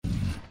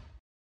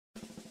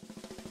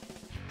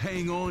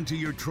Hang on to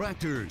your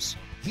tractors.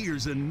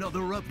 Here's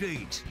another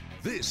update.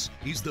 This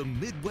is the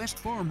Midwest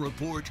Farm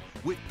Report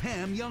with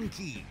Pam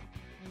Youngkey.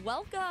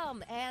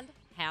 Welcome and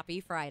happy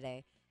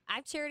Friday.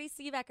 I'm Charity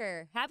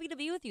Seebecker. Happy to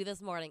be with you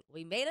this morning.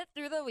 We made it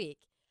through the week.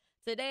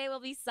 Today will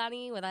be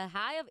sunny with a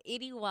high of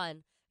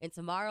 81, and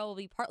tomorrow will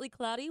be partly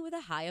cloudy with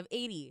a high of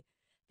 80.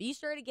 Be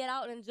sure to get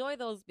out and enjoy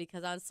those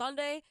because on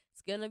Sunday,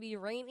 it's going to be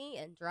rainy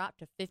and drop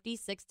to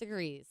 56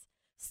 degrees.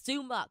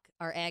 Stu Muck,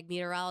 our ag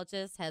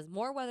meteorologist, has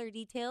more weather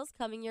details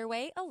coming your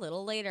way a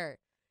little later.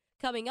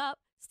 Coming up,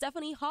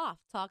 Stephanie Hoff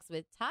talks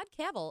with Todd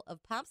Cavell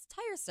of Pomp's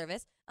Tire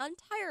Service on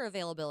tire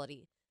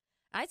availability.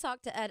 I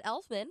talked to Ed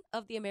Elfman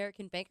of the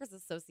American Bankers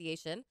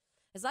Association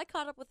as I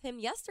caught up with him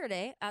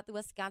yesterday at the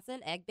Wisconsin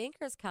Ag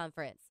Bankers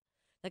Conference.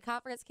 The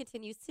conference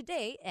continues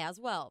today as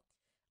well.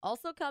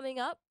 Also coming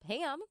up,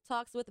 Pam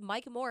talks with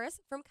Mike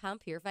Morris from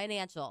Compeer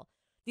Financial.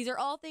 These are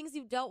all things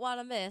you don't want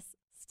to miss.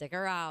 Stick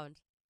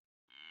around.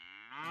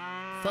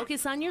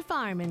 Focus on your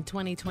farm in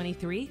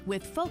 2023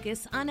 with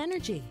Focus on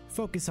Energy.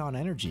 Focus on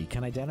Energy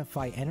can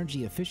identify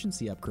energy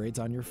efficiency upgrades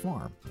on your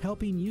farm,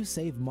 helping you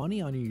save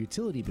money on your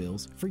utility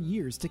bills for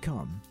years to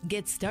come.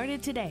 Get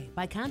started today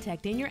by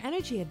contacting your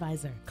energy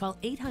advisor. Call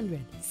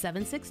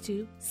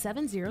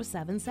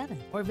 800-762-7077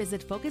 or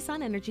visit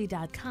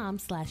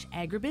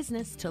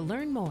focusonenergy.com/agribusiness to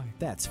learn more.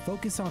 That's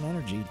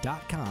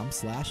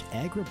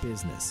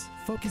focusonenergy.com/agribusiness.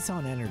 Focus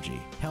on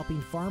Energy,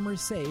 helping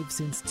farmers save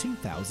since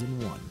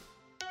 2001.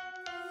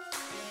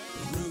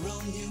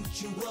 Rural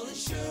Mutual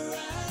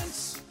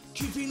Insurance,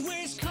 keeping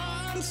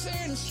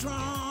Wisconsin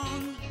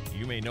strong.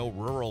 You may know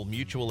Rural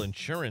Mutual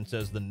Insurance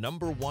as the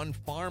 #1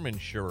 farm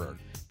insurer,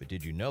 but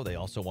did you know they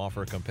also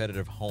offer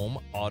competitive home,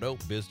 auto,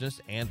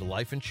 business, and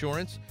life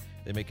insurance?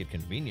 They make it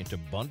convenient to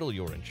bundle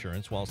your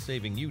insurance while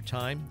saving you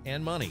time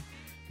and money.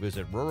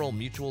 Visit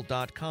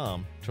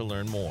ruralmutual.com to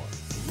learn more.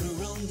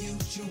 Rural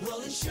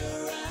Mutual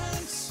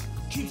Insurance,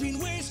 keeping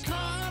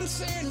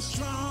Wisconsin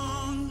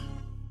strong.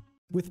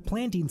 With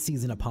planting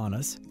season upon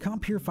us,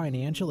 Compeer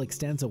Financial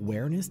extends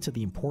awareness to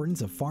the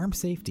importance of farm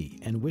safety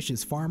and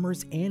wishes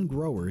farmers and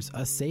growers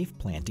a safe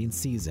planting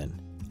season.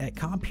 At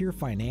Compeer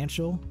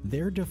Financial,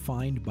 they're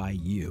defined by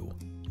you,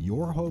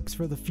 your hopes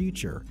for the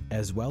future,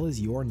 as well as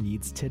your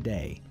needs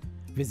today.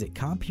 Visit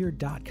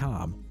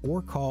Compeer.com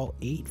or call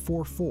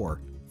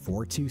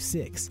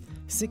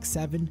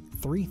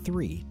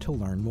 844-426-6733 to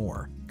learn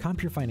more.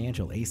 Compeer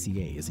Financial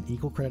ACA is an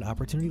equal credit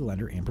opportunity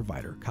lender and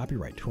provider.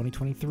 Copyright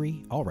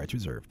 2023, all rights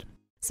reserved.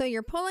 So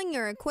you're pulling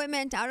your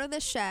equipment out of the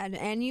shed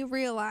and you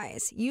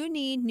realize you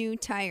need new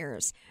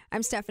tires.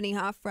 I'm Stephanie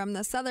Hoff from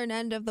the southern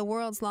end of the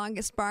world's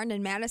longest barn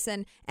in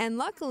Madison, and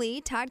luckily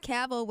Todd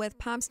Cavell with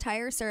Pomp's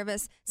Tire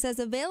Service says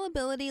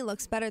availability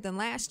looks better than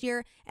last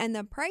year and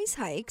the price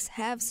hikes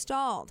have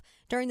stalled.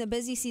 During the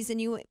busy season,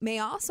 you may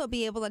also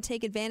be able to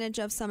take advantage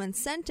of some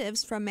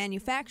incentives from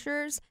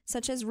manufacturers,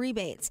 such as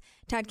rebates.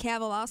 Todd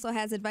Cavell also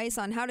has advice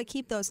on how to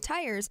keep those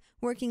tires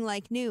working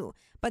like new.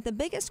 But the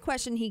biggest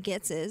question he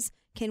gets is,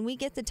 can we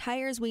get the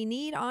tires we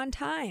need on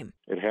time?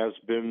 It has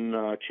been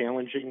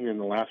challenging in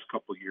the last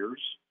couple of years,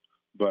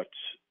 but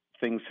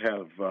things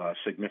have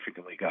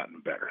significantly gotten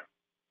better.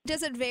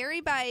 Does it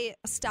vary by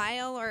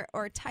style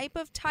or type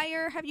of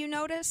tire, have you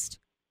noticed?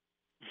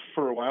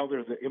 For a while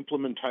there, the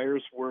implement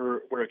tires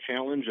were a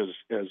challenge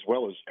as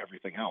well as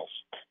everything else.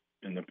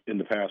 In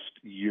the past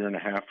year and a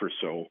half or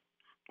so,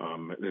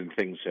 and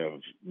things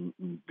have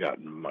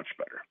gotten much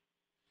better.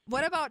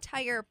 What about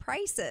tire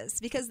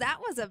prices? Because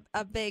that was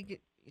a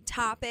big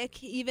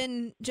topic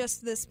even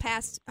just this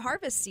past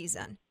harvest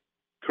season.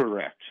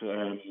 Correct.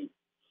 In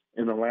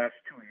the last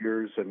 2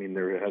 years,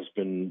 there has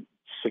been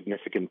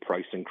significant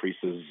price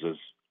increases as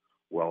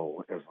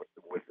well as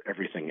with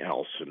everything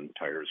else, and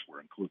tires were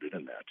included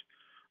in that.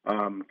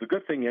 The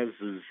good thing is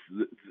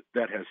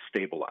that has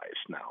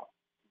stabilized now.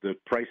 The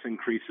price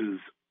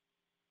increases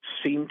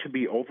seem to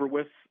be over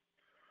with,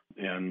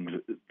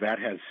 and that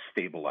has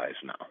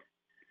stabilized now.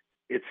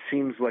 It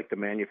seems like the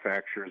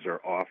manufacturers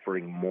are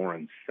offering more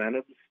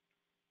incentives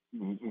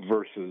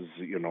versus,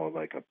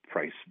 like a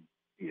price,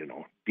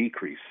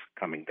 decrease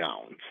coming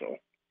down. So,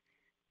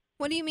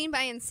 what do you mean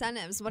by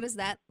incentives? What does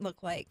that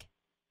look like?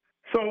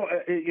 So,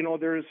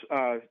 there's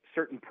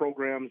certain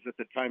programs at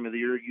the time of the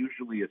year,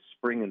 usually it's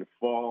spring and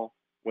fall,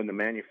 when the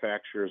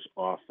manufacturers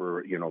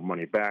offer,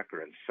 money back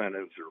or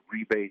incentives or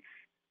rebates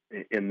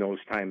in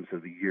those times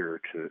of the year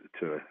to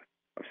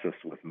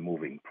assist with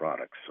moving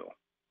products. So,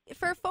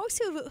 for folks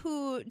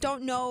who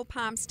don't know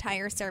Pomp's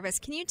Tire Service,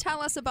 can you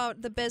tell us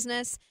about the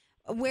business,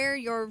 where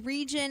your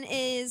region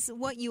is,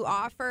 what you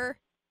offer?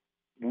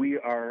 We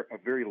are a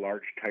very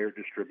large tire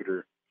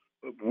distributor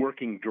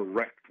working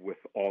direct with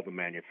all the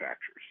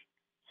manufacturers.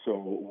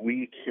 So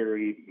we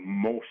carry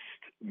most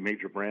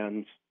major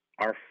brands.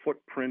 Our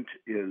footprint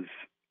is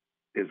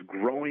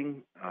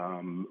growing.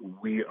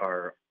 We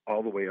are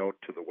all the way out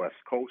to the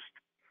West Coast,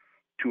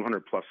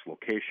 200 plus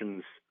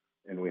locations,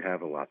 and we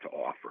have a lot to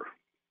offer.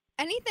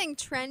 Anything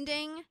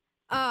trending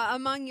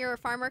among your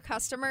farmer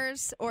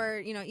customers or,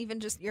 even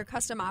just your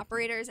custom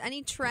operators?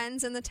 Any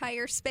trends in the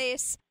tire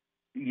space?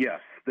 Yes,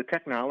 the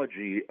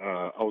technology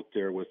out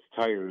there with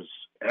tires,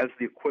 as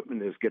the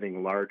equipment is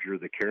getting larger,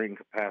 the carrying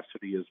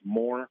capacity is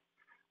more.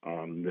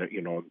 And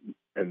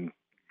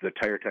the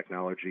tire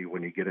technology,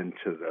 when you get into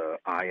the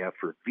IF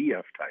or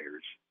VF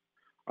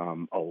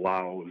tires,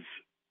 allows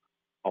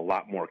a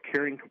lot more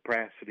carrying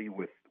capacity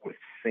with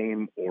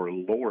same or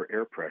lower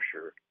air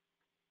pressure.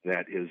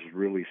 That is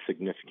really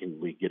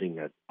significantly getting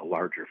a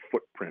larger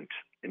footprint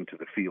into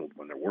the field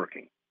when they're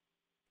working.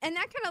 And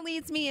that kind of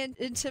leads me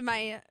into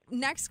my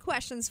next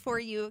questions for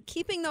you,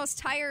 keeping those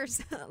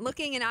tires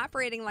looking and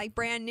operating like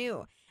brand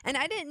new. And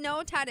I didn't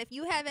know, Todd, if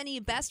you have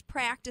any best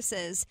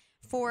practices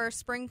for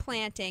spring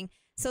planting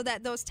so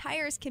that those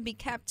tires can be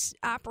kept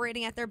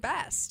operating at their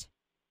best.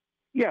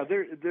 Yeah,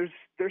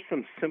 there's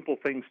some simple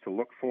things to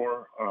look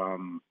for.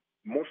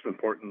 Most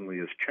importantly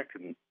is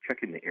checking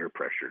the air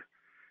pressure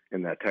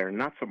in that tire,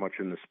 not so much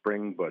in the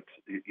spring, but,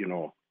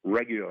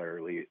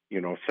 regularly,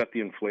 set the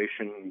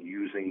inflation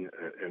using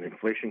an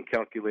inflation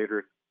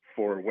calculator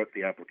for what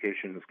the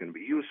application is going to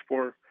be used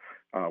for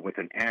with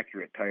an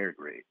accurate tire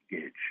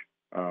gauge.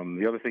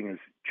 The other thing is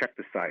check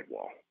the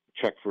sidewall.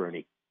 Check for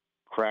any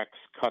cracks,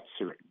 cuts,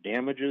 or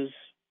damages,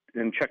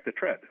 and check the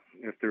tread.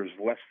 If there's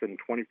less than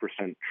 20%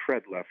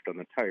 tread left on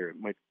the tire, it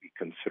might be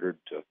considered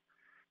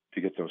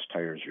to get those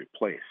tires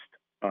replaced.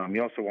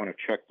 You also want to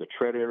check the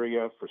tread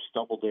area for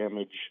stubble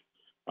damage,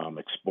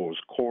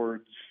 exposed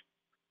cords,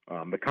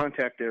 the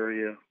contact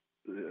area,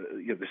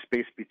 the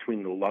space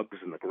between the lugs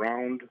and the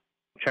ground,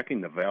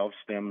 checking the valve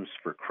stems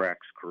for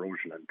cracks,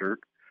 corrosion, and dirt.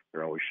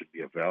 There always should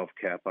be a valve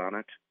cap on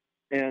it.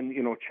 And,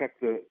 check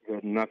the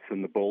nuts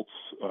and the bolts,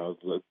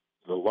 the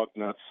lug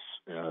nuts,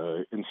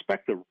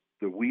 inspect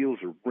the wheels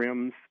or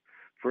rims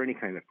for any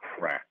kind of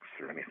cracks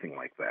or anything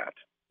like that.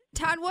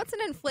 Todd, what's an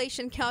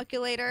inflation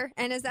calculator,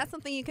 and is that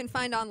something you can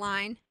find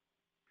online?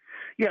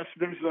 Yes,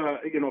 there's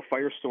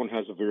Firestone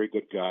has a very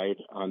good guide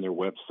on their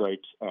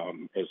website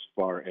as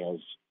far as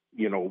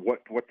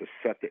what to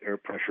set the air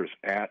pressures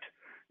at.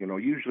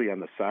 Usually on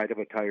the side of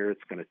a tire,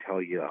 it's going to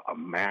tell you a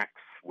max,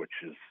 which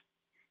is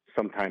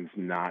sometimes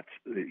not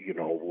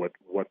what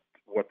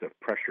the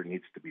pressure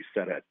needs to be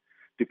set at,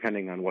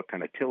 depending on what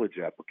kind of tillage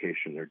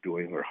application they're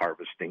doing or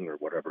harvesting or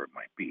whatever it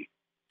might be.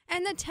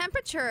 And the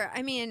temperature,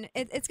 I mean,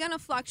 it's going to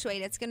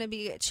fluctuate. It's going to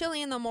be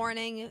chilly in the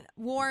morning,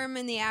 warm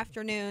in the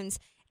afternoons.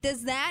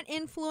 Does that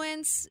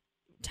influence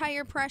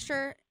tire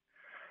pressure?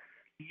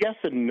 Yes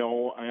and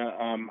no.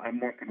 I'm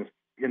not going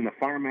to, in the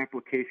farm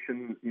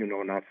application,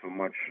 not so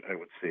much. I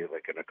would say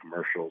like in a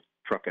commercial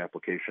truck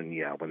application,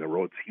 yeah, when the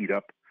roads heat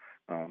up,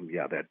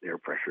 that air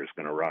pressure is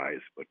going to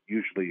rise. But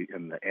usually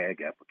in the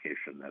ag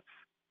application,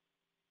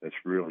 that's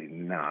really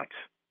not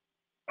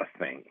a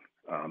thing.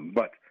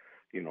 But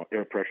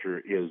air pressure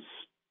is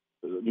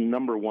the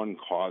number one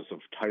cause of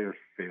tire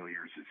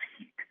failures is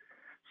heat.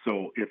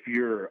 So if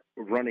you're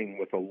running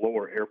with a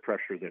lower air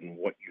pressure than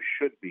what you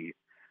should be,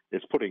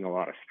 it's putting a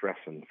lot of stress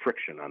and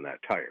friction on that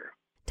tire.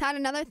 Todd,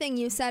 another thing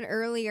you said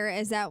earlier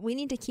is that we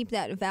need to keep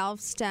that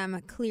valve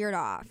stem cleared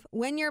off.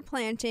 When you're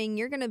planting,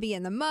 you're going to be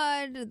in the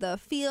mud, the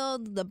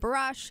field, the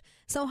brush.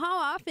 So how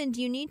often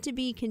do you need to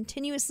be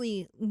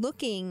continuously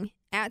looking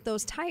at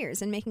those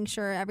tires and making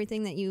sure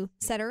everything that you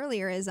said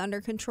earlier is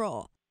under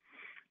control?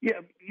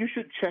 Yeah, you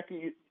should check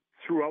it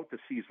throughout the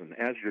season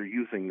as you're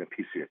using the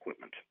PC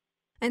equipment.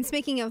 And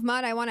speaking of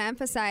mud, I want to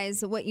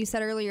emphasize what you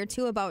said earlier,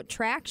 too, about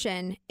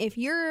traction. If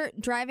you're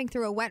driving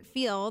through a wet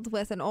field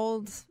with an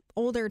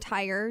older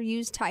tire,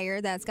 used tire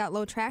that's got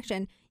low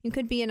traction, you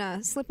could be in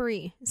a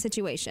slippery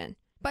situation.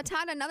 But,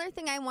 Todd, another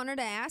thing I wanted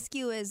to ask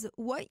you is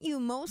what you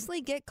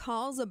mostly get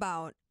calls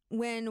about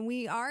when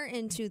we are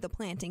into the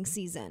planting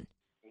season.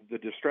 The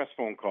distress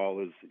phone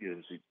call is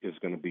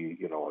going to be,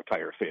 a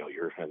tire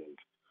failure and,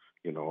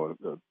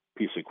 a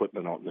piece of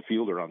equipment out in the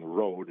field or on the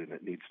road, and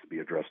it needs to be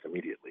addressed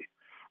immediately.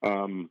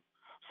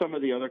 Some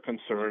of the other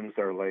concerns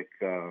are like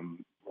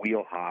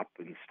wheel hop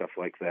and stuff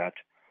like that.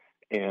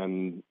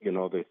 And,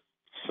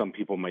 some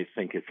people might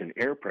think it's an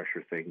air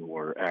pressure thing,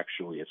 or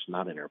actually it's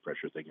not an air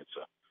pressure thing.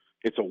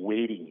 It's a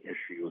weighting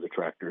issue. The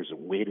tractor isn't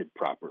weighted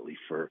properly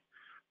for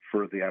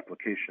the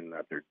application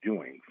that they're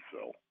doing.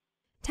 So,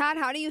 Todd,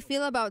 how do you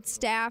feel about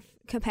staff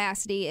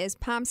capacity? Is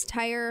Pomp's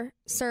Tire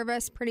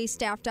Service pretty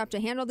staffed up to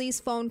handle these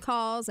phone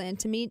calls and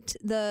to meet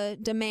the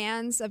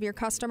demands of your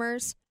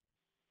customers?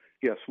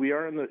 Yes, we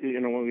are in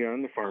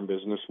the farm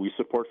business. We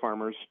support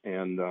farmers,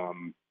 and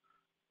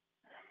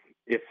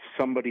if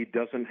somebody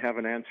doesn't have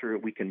an answer,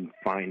 we can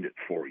find it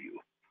for you,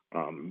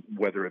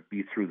 whether it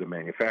be through the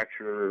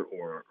manufacturer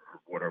or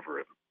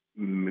whatever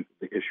the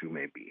issue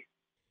may be.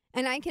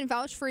 And I can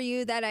vouch for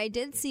you that I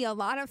did see a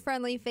lot of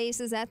friendly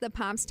faces at the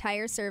Pomp's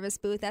Tire Service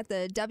booth at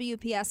the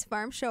WPS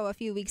Farm Show a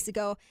few weeks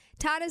ago.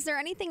 Todd, is there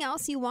anything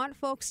else you want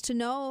folks to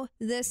know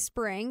this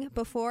spring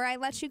before I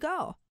let you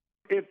go?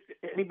 If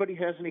anybody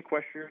has any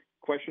questions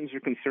or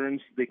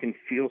concerns, they can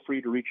feel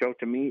free to reach out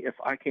to me. If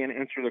I can't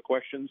answer the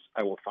questions,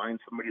 I will find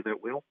somebody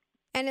that will.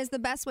 And is the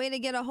best way to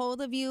get a hold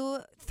of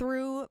you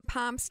through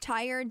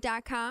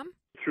pompstire.com?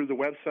 Through the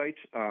website,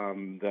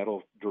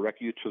 that'll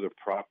direct you to the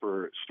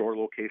proper store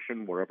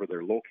location, wherever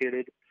they're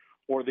located.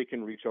 or they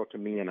can reach out to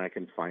me and I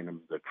can find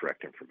them the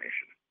correct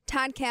information.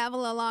 Todd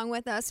Cavell along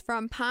with us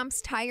from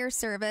Pomp's Tire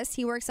Service.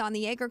 He works on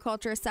the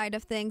agriculture side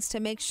of things to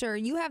make sure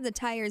you have the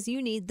tires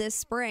you need this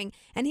spring.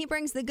 And he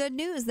brings the good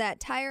news that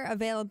tire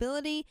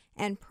availability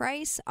and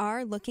price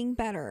are looking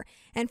better.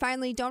 And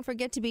finally, don't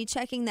forget to be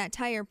checking that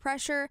tire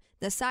pressure,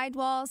 the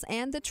sidewalls,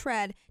 and the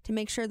tread to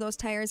make sure those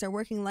tires are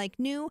working like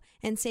new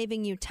and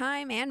saving you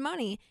time and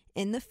money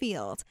in the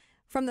field.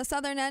 From the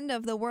southern end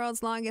of the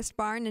world's longest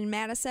barn in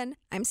Madison,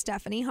 I'm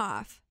Stephanie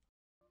Hoff.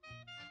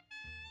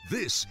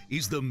 This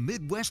is the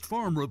Midwest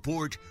Farm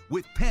Report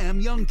with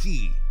Pam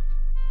Youngkey.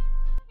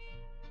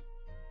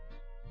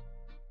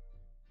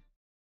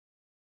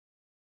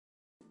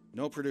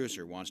 No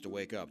producer wants to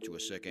wake up to a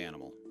sick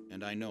animal,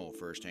 and I know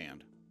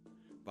firsthand.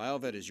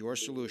 BioVet is your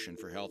solution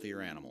for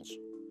healthier animals.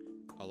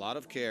 A lot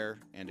of care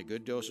and a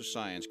good dose of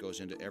science goes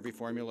into every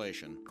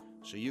formulation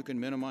so you can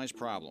minimize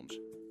problems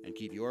and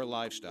keep your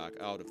livestock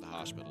out of the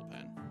hospital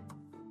pen.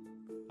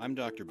 I'm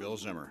Dr. Bill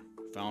Zimmer,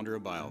 founder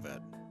of BioVet.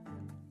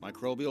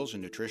 Microbials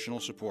and nutritional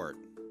support.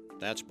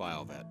 That's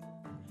BioVet.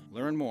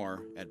 Learn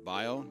more at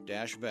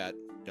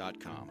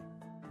bio-vet.com.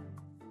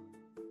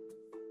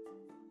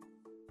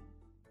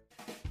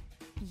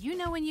 You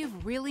know when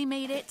you've really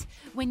made it?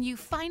 When you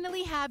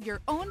finally have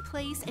your own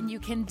place and you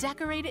can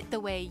decorate it the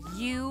way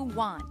you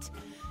want.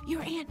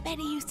 Your Aunt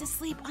Betty used to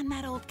sleep on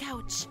that old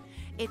couch.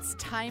 It's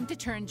time to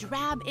turn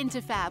drab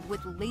into fab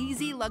with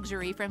lazy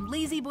luxury from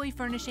Lazy Boy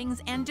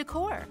Furnishings and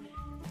Decor.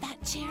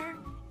 That chair,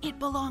 it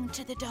belonged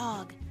to the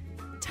dog.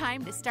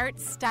 Time to start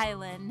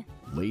styling.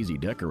 Lazy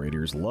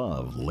decorators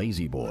love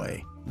Lazy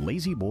Boy.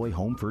 Lazy Boy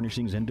Home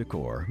Furnishings and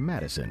Decor,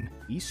 Madison,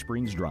 East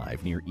Springs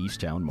Drive near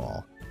Easttown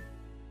Mall.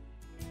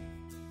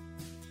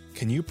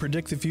 Can you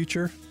predict the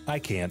future? I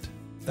can't.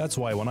 That's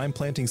why when I'm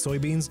planting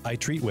soybeans, I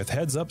treat with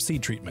Heads Up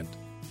seed treatment.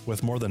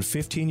 With more than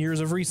 15 years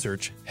of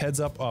research, Heads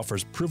Up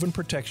offers proven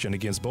protection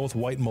against both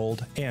white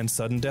mold and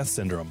sudden death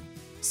syndrome.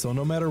 So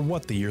no matter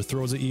what the year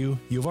throws at you,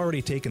 you've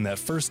already taken that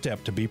first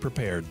step to be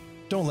prepared.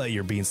 Don't let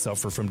your beans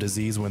suffer from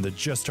disease when they're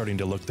just starting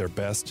to look their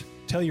best.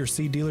 Tell your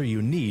seed dealer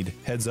you need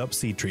Heads Up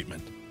seed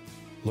treatment.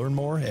 Learn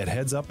more at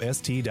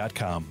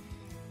headsupst.com.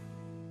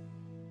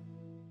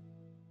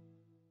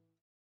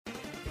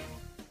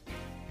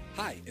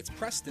 Hi, it's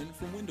Preston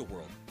from Window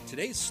World.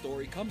 Today's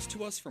story comes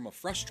to us from a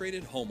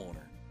frustrated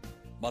homeowner.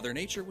 Mother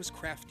Nature was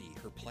crafty,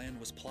 her plan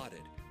was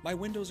plotted. My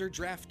windows are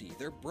drafty,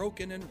 they're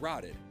broken and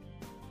rotted.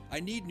 I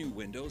need new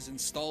windows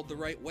installed the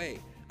right way.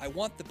 I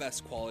want the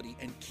best quality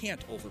and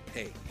can't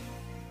overpay.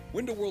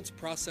 Window World's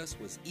process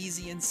was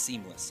easy and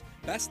seamless.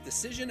 Best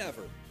decision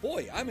ever.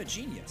 Boy, I'm a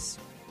genius.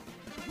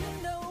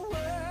 Window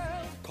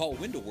World. Call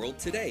Window World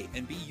today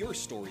and be your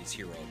story's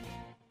hero.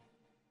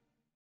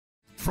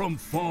 From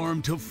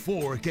farm to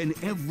fork and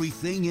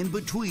everything in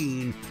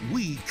between,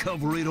 we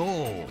cover it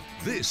all.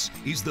 This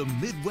is the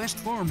Midwest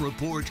Farm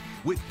Report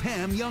with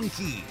Pam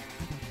Youngkey.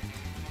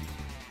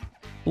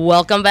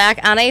 Welcome back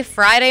on a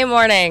Friday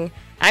morning.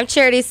 I'm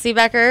Charity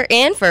Seebecker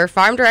in for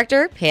Farm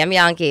Director Pam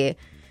Youngkey.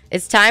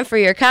 It's time for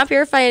your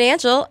Compeer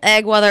Financial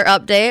Ag Weather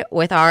Update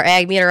with our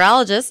ag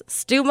meteorologist,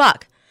 Stu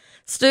Muck.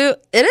 Stu,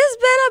 it has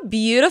been a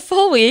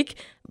beautiful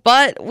week,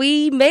 but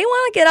we may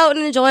want to get out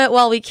and enjoy it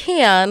while we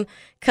can,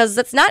 because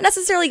it's not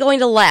necessarily going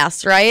to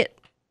last, right?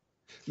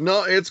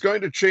 No, it's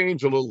going to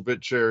change a little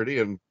bit, Charity,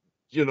 and,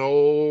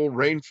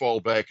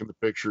 rainfall back in the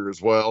picture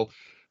as well.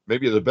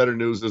 Maybe the better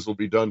news is we'll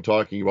be done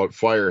talking about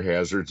fire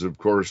hazards. Of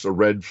course, a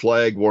red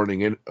flag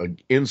warning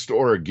in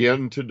store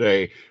again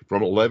today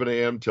from 11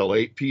 a.m. till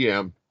 8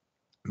 p.m.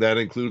 That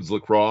includes La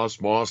Crosse,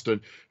 Mauston,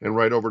 and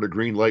right over to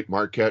Green Lake,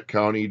 Marquette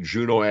County,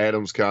 Juneau,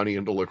 Adams County,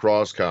 into La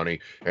Crosse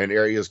County, and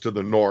areas to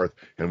the north.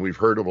 And we've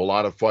heard of a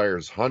lot of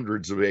fires,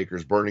 hundreds of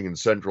acres burning in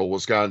central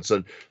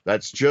Wisconsin.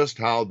 That's just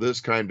how this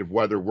kind of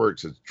weather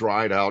works. It's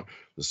dried out,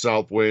 the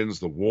south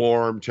winds, the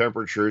warm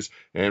temperatures,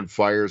 and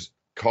fires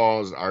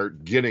are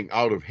getting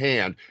out of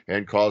hand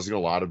and causing a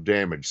lot of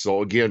damage.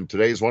 So again,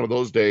 today's one of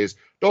those days.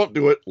 Don't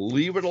do it.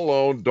 Leave it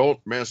alone. Don't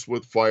mess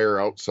with fire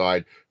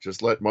outside.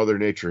 Just let Mother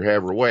Nature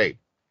have her way.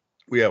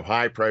 We have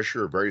high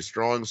pressure, a very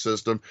strong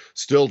system,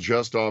 still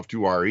just off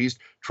to our east,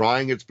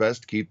 trying its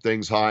best to keep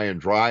things high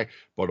and dry,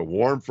 but a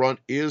warm front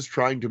is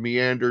trying to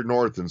meander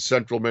north in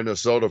central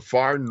Minnesota,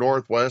 far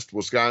northwest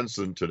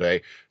Wisconsin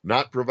today,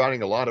 not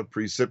providing a lot of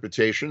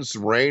precipitation,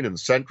 some rain in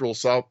central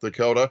South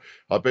Dakota,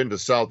 up into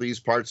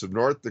southeast parts of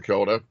North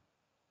Dakota,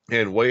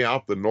 and way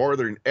out the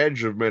northern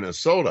edge of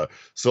Minnesota.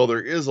 So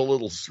there is a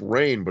little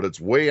rain, but it's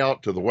way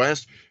out to the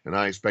west, and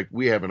I expect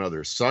we have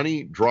another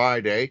sunny, dry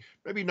day.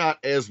 Maybe not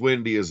as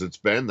windy as it's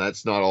been.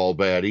 That's not all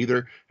bad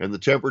either. And the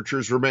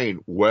temperatures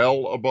remain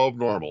well above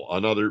normal.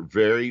 Another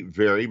very,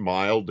 very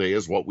mild day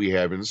is what we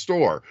have in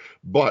store.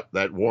 But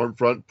that warm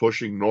front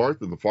pushing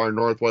north in the far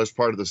northwest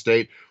part of the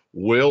state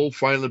will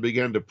finally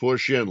begin to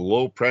push in.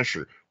 Low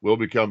pressure will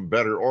become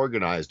better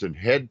organized and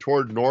head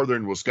toward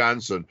northern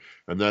Wisconsin.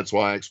 And that's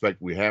why I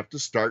expect we have to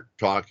start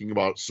talking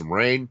about some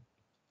rain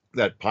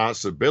that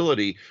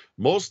possibility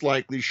most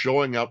likely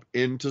showing up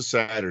into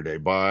Saturday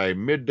by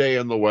midday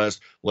in the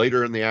west,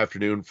 later in the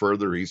afternoon,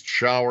 further east,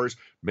 showers,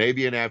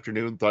 maybe an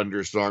afternoon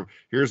thunderstorm.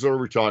 Here's what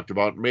we talked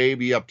about,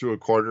 maybe up to a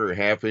quarter or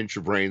half inch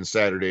of rain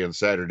Saturday and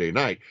Saturday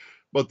night.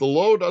 But the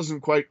low doesn't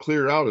quite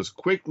clear out as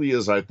quickly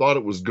as I thought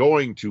it was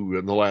going to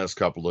in the last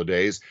couple of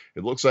days.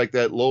 It looks like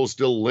that low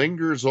still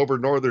lingers over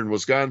northern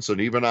Wisconsin,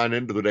 even on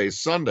into the day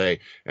Sunday.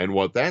 And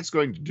what that's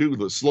going to do,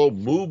 the slow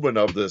movement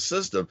of this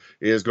system,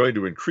 is going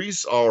to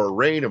increase our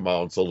rain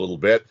amounts a little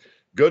bit.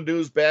 Good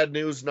news, bad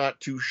news, not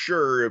too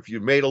sure. If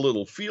you've made a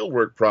little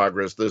fieldwork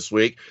progress this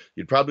week,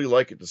 you'd probably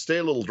like it to stay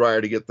a little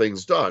drier to get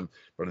things done.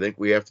 But I think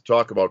we have to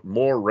talk about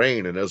more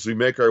rain. And as we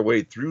make our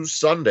way through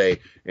Sunday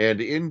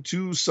and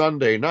into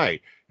Sunday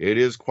night, it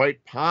is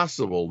quite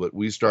possible that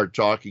we start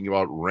talking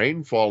about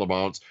rainfall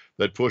amounts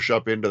that push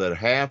up into that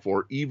half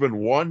or even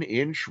 1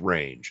 inch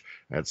range.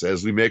 That's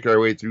as we make our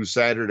way through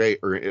Saturday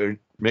or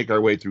make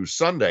our way through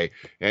Sunday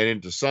and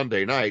into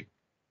Sunday night.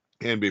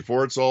 And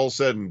before it's all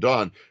said and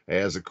done,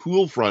 as a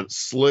cool front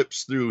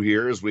slips through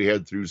here as we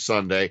head through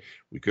Sunday,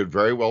 we could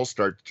very well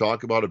start to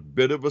talk about a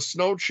bit of a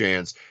snow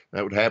chance.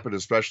 That would happen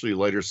especially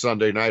later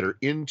Sunday night or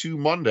into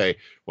Monday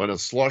when a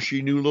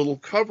slushy new little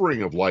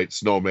covering of light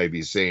snow may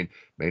be seen.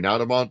 May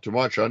not amount to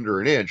much, under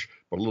an inch,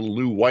 but a little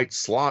new white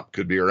slop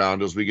could be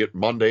around as we get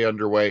Monday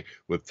underway,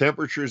 with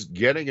temperatures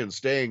getting and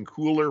staying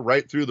cooler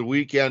right through the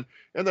weekend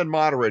and then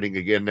moderating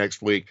again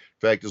next week.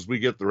 In fact, as we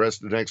get the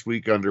rest of next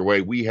week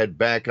underway, we head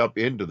back up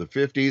into the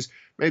 50s,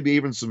 maybe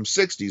even some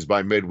 60s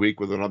by midweek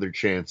with another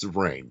chance of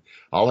rain.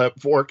 I'll have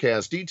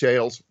forecast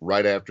details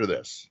right after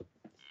this.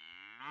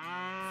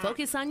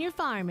 Focus on your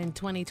farm in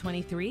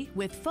 2023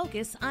 with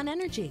Focus on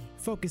Energy.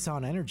 Focus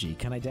on Energy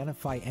can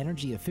identify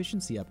energy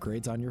efficiency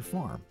upgrades on your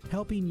farm,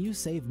 helping you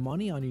save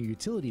money on your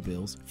utility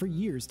bills for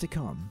years to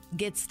come.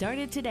 Get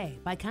started today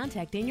by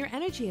contacting your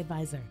energy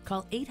advisor.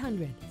 Call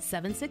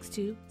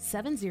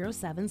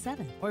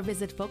 800-762-7077 or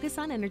visit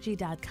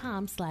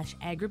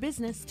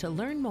focusonenergy.com/agribusiness to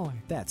learn more.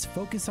 That's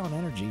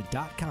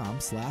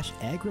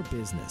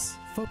focusonenergy.com/agribusiness.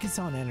 Focus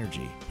on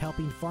Energy,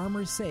 helping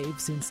farmers save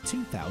since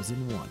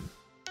 2001.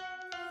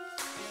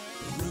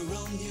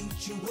 Rural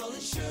Mutual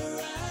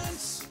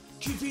Insurance,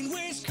 keeping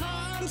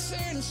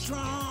Wisconsin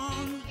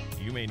strong.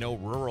 You may know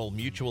Rural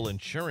Mutual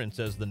Insurance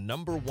as the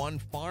 #1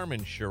 farm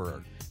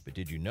insurer, but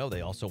did you know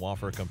they also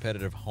offer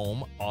competitive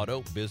home,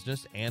 auto,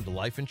 business, and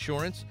life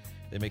insurance?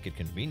 They make it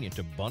convenient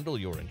to bundle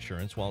your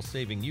insurance while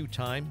saving you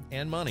time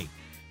and money.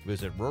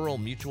 Visit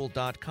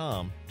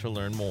ruralmutual.com to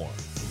learn more.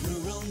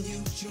 Rural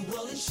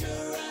Mutual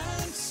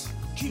Insurance,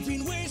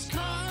 keeping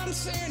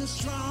Wisconsin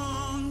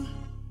strong.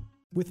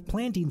 With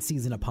planting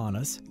season upon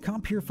us,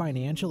 Compeer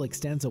Financial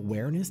extends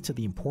awareness to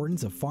the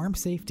importance of farm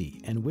safety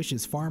and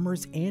wishes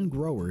farmers and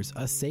growers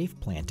a safe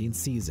planting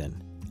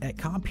season. At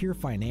Compeer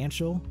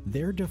Financial,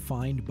 they're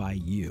defined by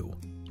you,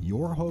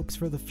 your hopes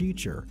for the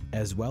future,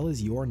 as well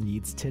as your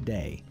needs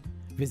today.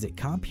 Visit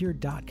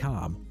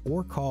Compeer.com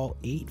or call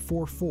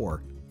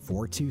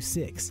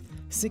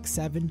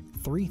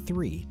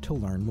 844-426-6733 to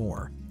learn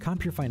more.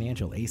 Compeer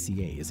Financial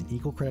ACA is an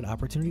equal credit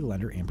opportunity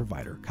lender and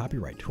provider.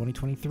 Copyright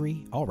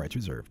 2023, all rights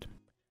reserved.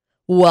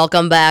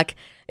 Welcome back.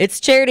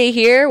 It's Charity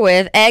here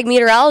with Ag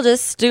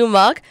Meteorologist Stu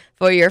Muck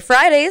for your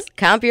Friday's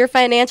Compeer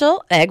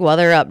Financial Ag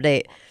Weather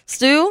Update.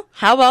 Stu,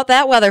 how about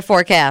that weather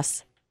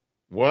forecast?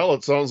 Well,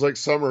 it sounds like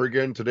summer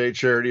again today,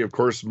 Charity. Of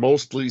course,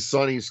 mostly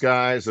sunny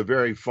skies, a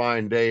very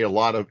fine day, a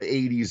lot of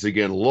 80s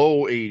again,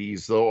 low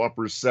 80s though,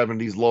 upper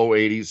 70s, low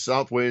 80s,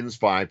 south winds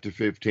 5 to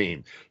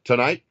 15.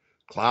 Tonight,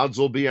 clouds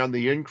will be on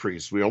the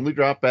increase. We only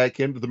drop back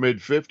into the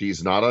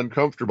mid-50s, not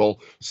uncomfortable.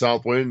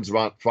 South winds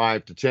about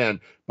 5 to 10,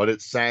 but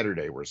it's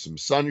Saturday where some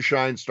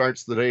sunshine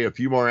starts the day, a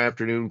few more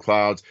afternoon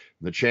clouds,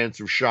 and the chance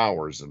of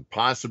showers and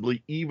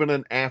possibly even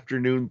an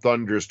afternoon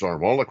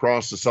thunderstorm all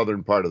across the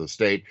southern part of the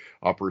state.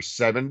 Upper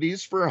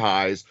 70s for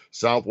highs,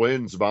 south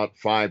winds about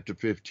 5 to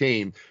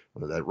 15.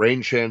 That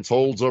rain chance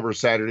holds over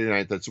Saturday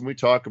night. That's when we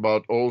talk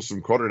about,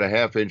 some quarter to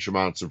half inch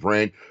amounts of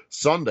rain.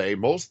 Sunday,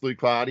 mostly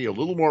cloudy, a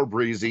little more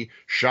breezy.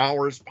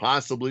 Showers,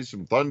 possibly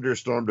some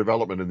thunderstorm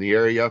development in the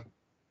area.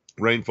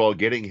 Rainfall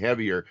getting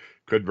heavier,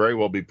 could very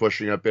well be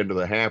pushing up into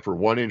the half or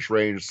 1 inch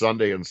range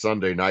Sunday and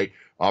Sunday night.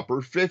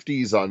 Upper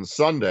 50s on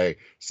Sunday.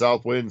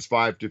 South winds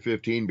 5 to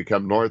 15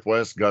 become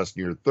northwest gusts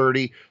near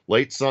 30.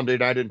 Late Sunday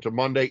night into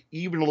Monday,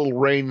 even a little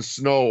rain,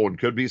 snow, and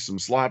could be some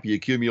sloppy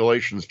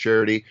accumulations,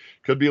 Charity.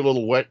 Could be a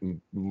little wet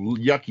and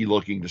yucky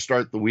looking to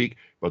start the week,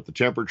 but the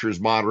temperatures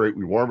moderate.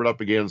 We warm it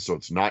up again, so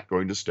it's not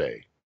going to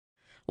stay.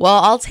 Well,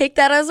 I'll take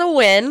that as a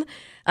win.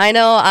 I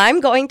know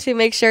I'm going to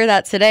make sure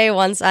that today,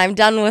 once I'm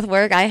done with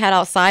work, I head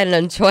outside and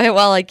enjoy it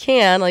while I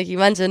can. Like you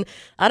mentioned,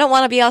 I don't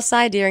want to be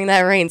outside during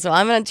that rain, so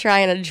I'm going to try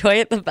and enjoy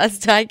it the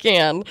best I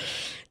can.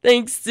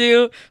 Thanks,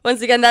 Stu.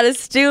 Once again, that is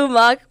Stu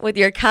Muck with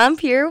your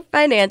Compeer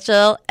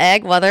Financial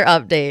Ag Weather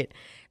Update.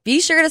 Be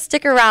sure to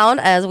stick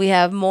around as we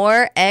have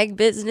more Ag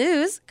Biz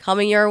news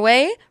coming your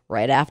way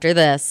right after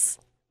this.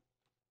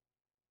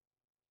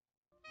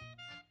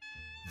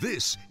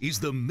 This is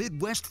the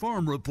Midwest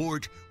Farm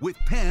Report with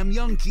Pam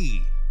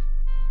Youngkey.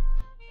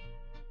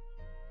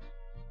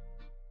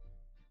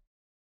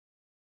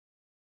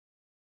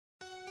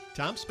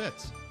 Tom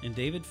Spitz, and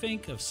David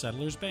Fink of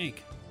Settlers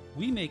Bank.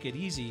 We make it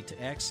easy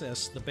to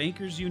access the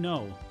bankers you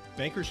know.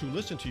 Bankers who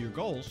listen to your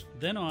goals,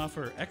 then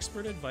offer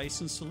expert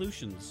advice and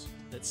solutions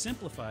that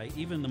simplify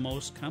even the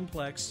most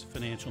complex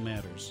financial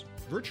matters.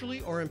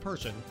 Virtually or in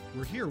person,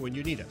 we're here when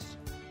you need us.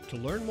 To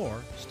learn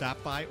more,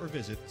 stop by or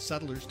visit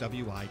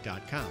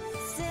settlerswi.com.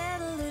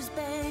 Settlers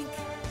Bank,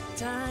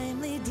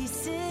 timely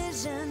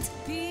decisions,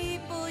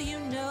 people you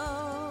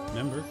know.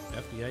 Member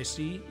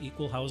FDIC,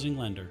 Equal Housing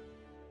Lender.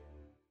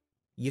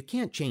 You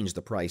can't change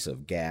the price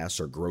of gas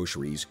or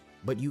groceries,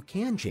 but you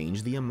can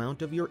change the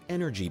amount of your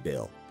energy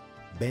bill.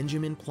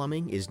 Benjamin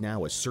Plumbing is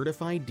now a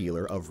certified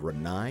dealer of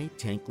Rinnai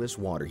tankless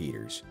water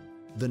heaters,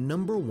 the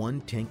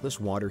 #1 tankless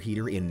water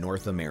heater in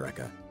North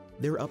America.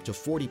 They're up to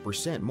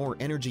 40% more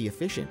energy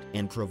efficient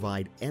and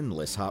provide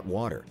endless hot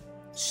water.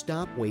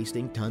 Stop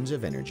wasting tons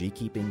of energy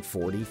keeping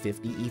 40,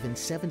 50, even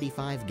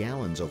 75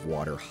 gallons of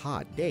water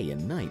hot day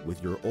and night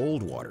with your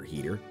old water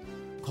heater.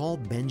 Call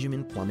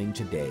Benjamin Plumbing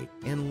today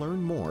and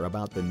learn more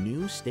about the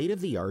new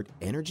state-of-the-art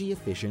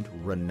energy-efficient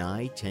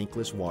Rinnai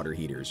tankless water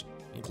heaters,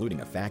 including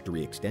a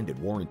factory extended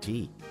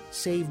warranty.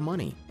 Save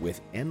money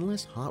with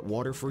endless hot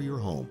water for your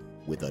home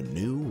with a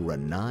new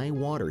Rinnai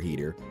water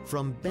heater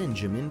from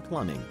Benjamin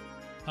Plumbing.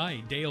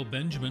 Hi, Dale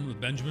Benjamin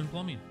with Benjamin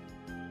Plumbing.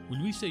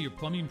 When we say your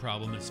plumbing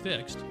problem is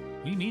fixed,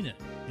 we mean it.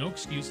 No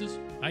excuses.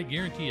 I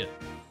guarantee it.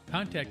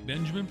 Contact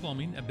Benjamin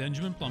Plumbing at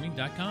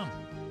benjaminplumbing.com.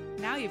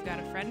 Now you've got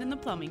a friend in the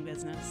plumbing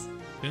business.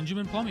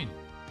 Benjamin Plumbing.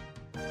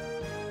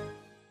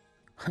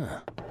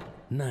 Huh.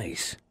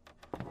 Nice.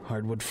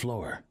 Hardwood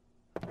floor.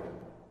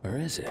 Or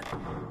is it?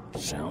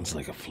 Sounds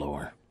like a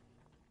floor.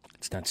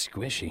 It's not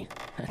squishy.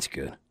 That's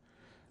good.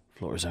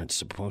 Floors aren't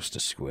supposed to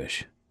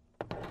squish.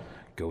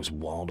 Goes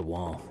wall to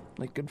wall,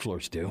 like good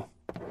floors do.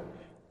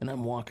 And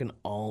I'm walking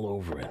all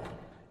over it.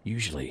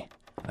 Usually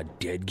a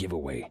dead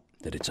giveaway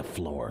that it's a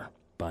floor.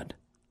 But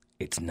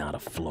it's not a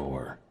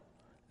floor.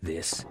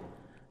 This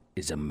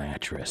is a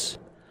mattress.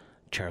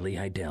 Charlie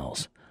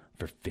Heidel's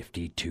for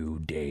 52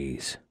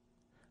 days.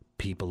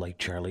 People like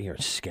Charlie are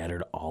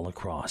scattered all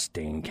across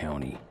Dane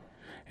County.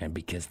 And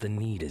because the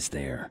need is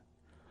there,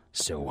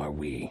 so are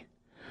we.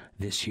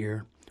 This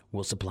year,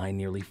 we'll supply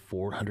nearly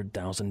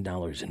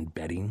 $400,000 in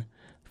bedding,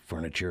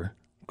 furniture,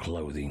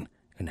 clothing,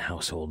 and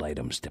household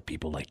items to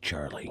people like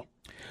Charlie.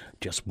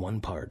 Just one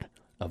part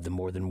of the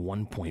more than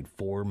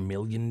 $1.4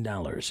 million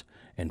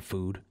in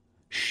food,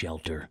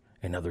 shelter,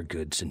 and other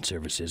goods and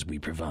services we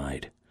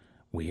provide.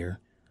 We're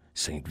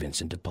St.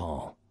 Vincent de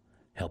Paul,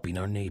 helping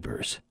our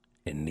neighbors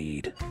in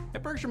need.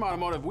 At Bergstrom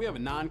Automotive, we have a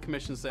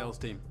non-commissioned sales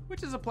team,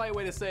 which is a polite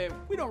way to say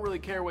we don't really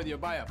care whether you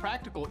buy a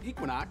practical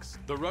Equinox,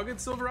 the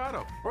rugged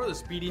Silverado, or the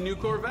speedy new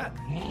Corvette.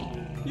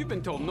 You've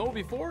been told no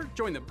before?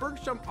 Join the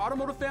Bergstrom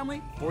Automotive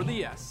family for the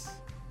yes.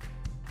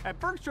 At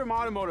Bergstrom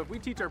Automotive, we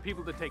teach our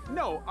people to take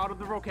no out of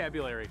the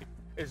vocabulary.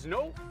 Is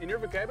no in your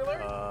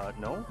vocabulary?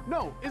 No.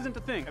 No isn't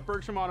a thing at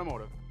Bergstrom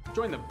Automotive.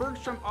 Join the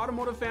Bergstrom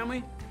Automotive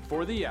family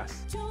for the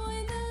yes.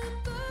 Join the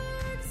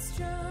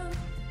Bergstrom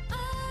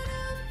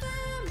Auto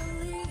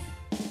family.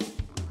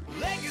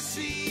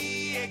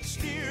 Legacy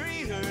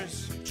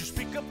Exteriors. Just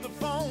pick up the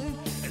phone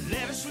and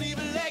let us leave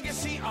a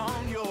legacy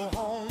on your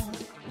home.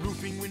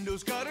 Roofing,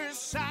 windows, gutters,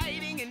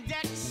 siding, and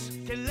decks.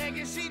 Can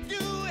Legacy do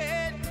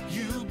it?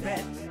 You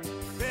bet.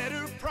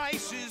 Better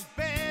prices,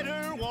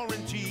 better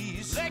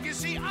warranties.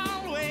 Legacy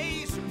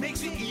always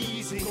makes it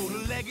easy. Go to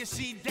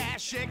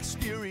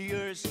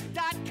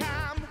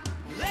legacy-exteriors.com.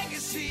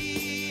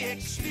 Legacy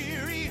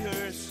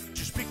Exteriors.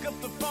 Just pick up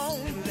the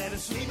phone and let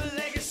us leave a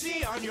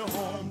legacy on your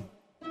home.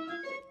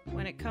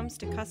 When it comes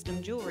to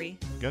custom jewelry,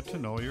 get to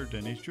know your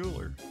Denny's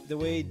jeweler. The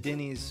way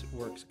Denny's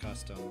works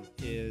custom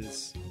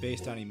is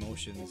based on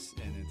emotions,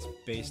 and it's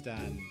based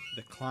on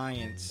the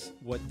clients,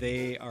 what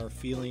they are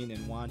feeling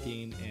and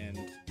wanting and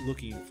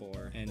looking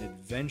for, and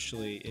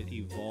eventually it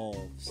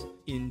evolves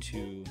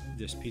into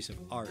this piece of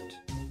art.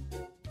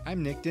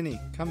 I'm Nick Denny.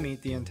 Come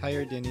meet the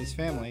entire Denny's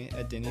family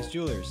at Denny's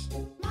Jewelers.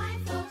 My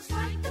folks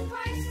like the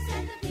prices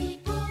and the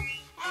people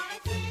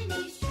at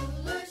Denny's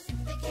Jewelers.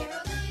 They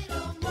care a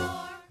little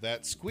more.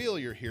 That squeal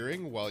you're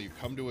hearing while you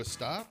come to a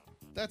stop,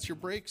 that's your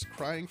brakes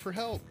crying for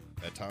help.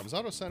 At Tom's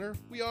Auto Center,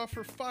 we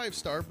offer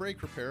 5-star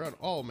brake repair on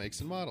all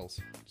makes and models.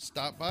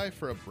 Stop by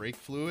for a brake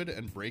fluid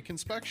and brake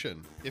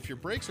inspection. If your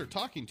brakes are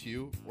talking to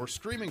you or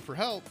screaming for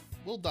help,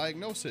 we'll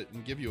diagnose it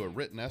and give you a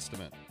written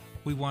estimate.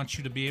 We want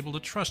you to be able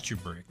to trust your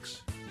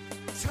brakes.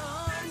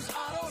 Tom's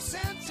Auto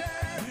Center.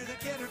 We're the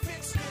get her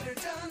fixed, get her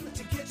done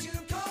to get you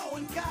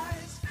going,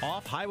 guys.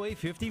 Off Highway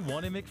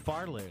 51 in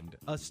McFarland,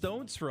 a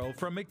stone's throw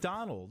from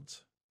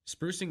McDonald's.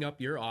 Sprucing up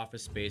your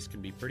office space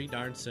can be pretty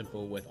darn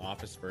simple with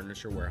Office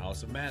Furniture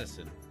Warehouse of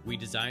Madison. We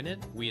design it,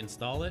 we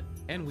install it,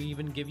 and we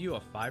even give you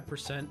a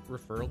 5%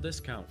 referral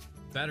discount.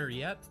 Better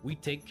yet, we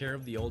take care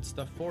of the old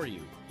stuff for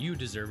you. You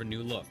deserve a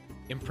new look.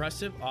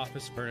 Impressive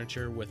office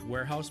furniture with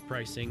warehouse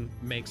pricing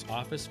makes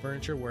Office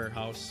Furniture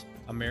Warehouse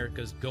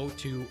America's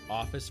go-to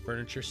office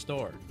furniture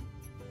store.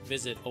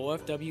 Visit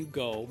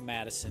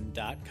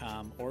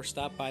ofwgomadison.com or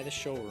stop by the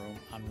showroom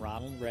on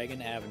Ronald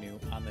Reagan Avenue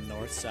on the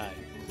north side.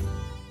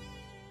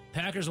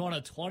 Packers want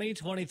a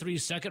 2023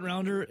 second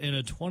rounder and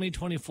a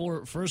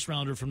 2024 first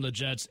rounder from the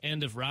Jets,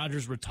 and if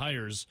Rodgers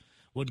retires,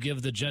 would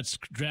give the Jets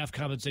draft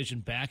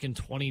compensation back in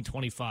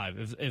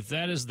 2025. If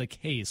that is the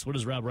case, what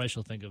does Rob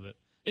Reichel think of it?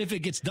 If it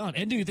gets done,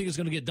 and do you think it's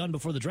going to get done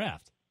before the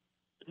draft?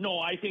 No,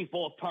 I think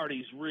both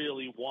parties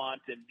really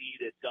want and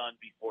need it done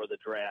before the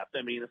draft.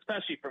 I mean,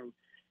 especially from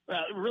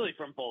really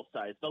from both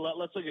sides. But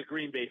let's look at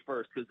Green Bay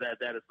first, because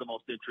that is the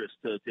most interest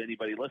to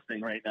anybody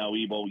listening right now,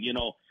 Evo. You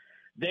know,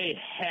 they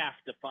have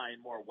to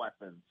find more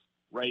weapons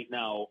right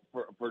now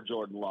for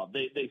Jordan Love.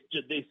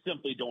 They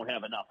simply don't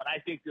have enough. And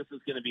I think this is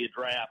going to be a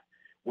draft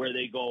where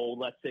they go,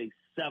 let's say,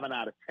 7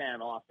 out of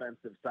 10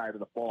 offensive side of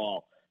the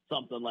ball,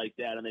 something like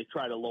that, and they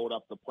try to load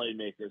up the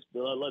playmakers.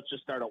 But let's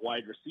just start at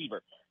wide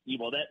receiver.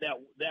 Evo,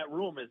 that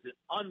room is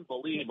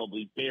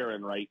unbelievably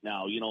barren right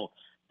now. You know,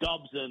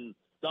 Dobbs and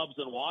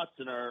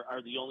Watson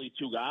are the only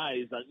two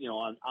guys that, you know,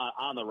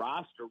 on the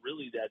roster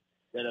really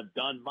that have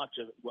done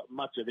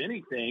much of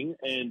anything.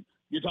 And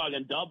you're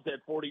talking Dobbs had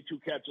 42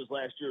 catches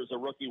last year as a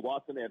rookie.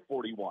 Watson had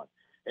 41.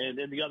 And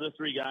then the other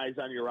three guys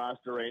on your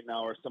roster right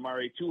now are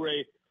Samori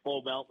Toure,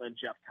 Bo Melton, and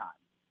Jeff Cotton.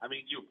 I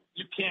mean,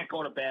 you can't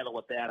go to battle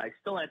with that. I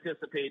still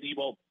anticipate,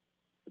 Evo,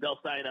 they'll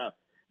sign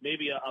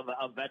maybe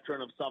a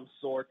veteran of some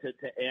sort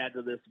to add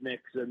to this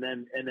mix, and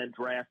then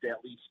draft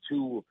at least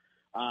two.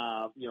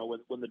 You know,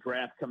 when the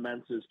draft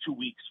commences 2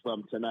 weeks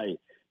from tonight.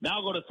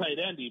 Now go to tight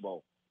end,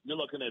 Evo. You're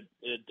looking at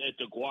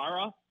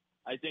DeGuara,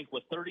 I think,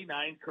 with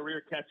 39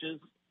 career catches.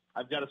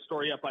 I've got a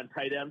story up on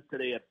tight ends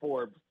today at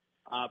Forbes,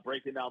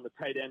 breaking down the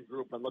tight end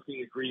group and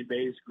looking at Green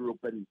Bay's group.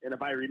 And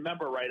if I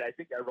remember right, I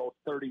think I wrote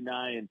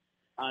 39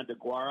 on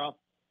DeGuara.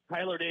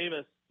 Tyler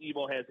Davis,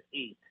 Evo, has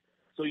 8.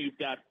 So you've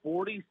got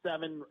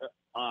 47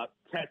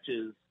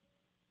 catches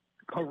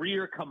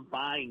career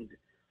combined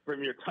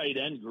from your tight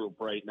end group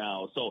right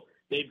now. So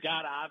they've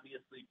got to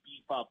obviously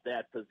beef up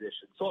that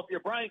position. So if you're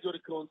Brian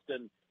Gutekunst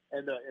and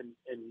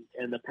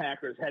the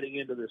Packers heading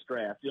into this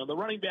draft, you know, the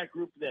running back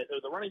group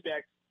the running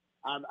backs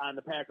on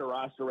the Packer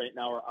roster right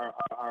now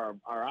are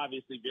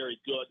obviously very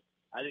good.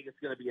 I think it's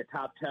going to be a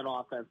top 10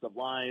 offensive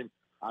line.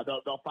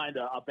 They'll find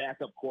a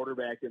backup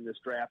quarterback in this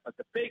draft, but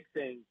the big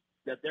thing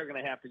that they're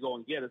going to have to go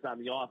and get is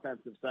on the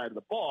offensive side of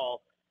the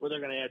ball, where they're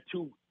going to add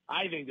two.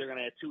 I think they're going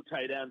to add 2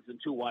 tight ends and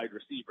 2 wide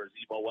receivers,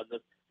 Evo,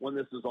 when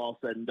this is all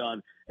said and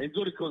done. And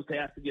Gutekunst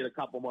has to get a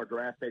couple more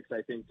draft picks,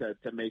 I think,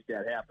 to make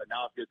that happen.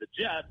 Now, if you're the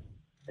Jets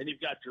and you've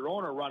got your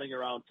owner running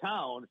around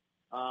town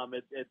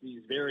at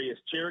these various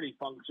charity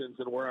functions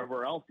and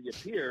wherever else he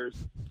appears,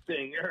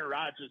 saying Aaron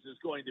Rodgers is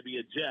going to be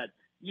a Jet,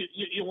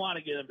 you want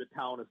to get him to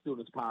town as soon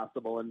as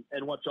possible.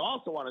 And what you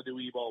also want to do,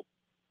 Evo,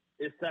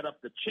 is set up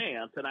the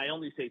chance, and I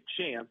only say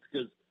chance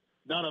because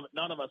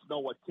none of us know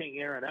what King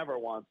Aaron ever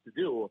wants to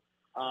do,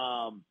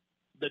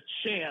 the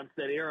chance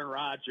that Aaron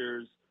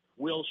Rodgers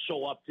will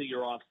show up to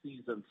your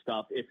off-season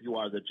stuff if you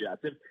are the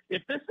Jets.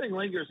 If this thing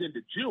lingers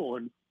into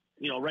June,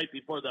 you know, right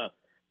before the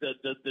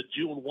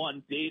June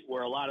 1 date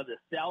where a lot of the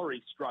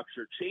salary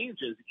structure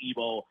changes,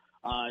 Evo,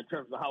 in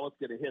terms of how it's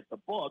going to hit the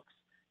books,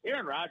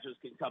 Aaron Rodgers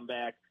can come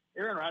back.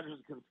 Aaron Rodgers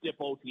can skip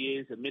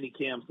OTAs and mini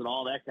camps and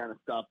all that kind of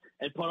stuff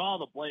and put all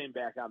the blame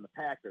back on the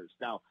Packers.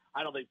 Now,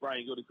 I don't think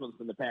Brian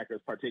Gutekunst and the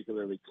Packers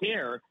particularly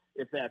care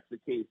if that's the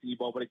case,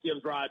 Evo, but it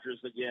gives Rodgers,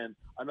 again,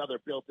 another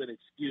built-in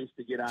excuse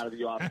to get out of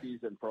the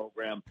off-season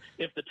program.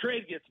 If the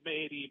trade gets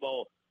made,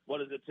 Evo,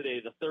 what is it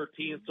today, the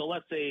 13th? So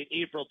let's say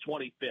April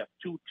 25th,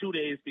 two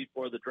days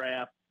before the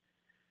draft.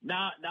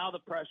 Now the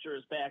pressure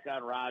is back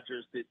on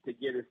Rodgers to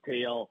get his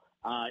tail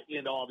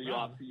into all the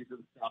off-season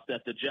stuff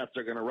that the Jets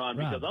are going to run.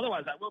 Because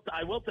otherwise,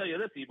 I will tell you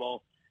this, Evo,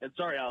 and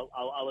sorry,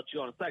 I'll let you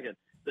go in a second.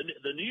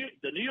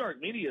 The New York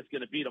media is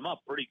going to beat him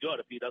up pretty good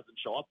if he doesn't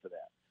show up to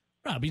that.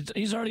 Rob,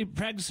 he's already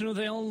practicing with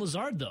Alan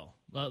Lazard, though.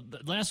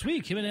 Last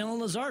week, him and Alan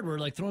Lazard were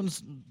like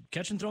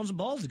catching, throwing some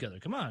balls together.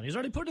 Come on, he's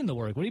already put in the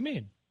work. What do you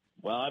mean?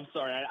 Well, I'm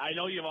sorry. I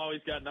know you've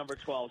always got number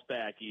 12's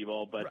back,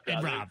 Evo, but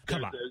Rob,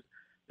 come on.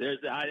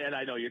 And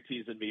I know you're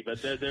teasing me,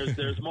 but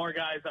there's more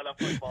guys on a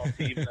football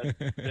team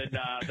than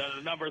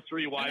a number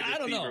 3 wide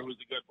receiver who's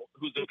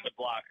a good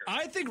blocker.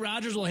 I think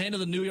Rodgers will handle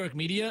the New York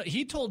media.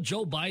 He told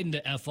Joe Biden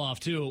to F off,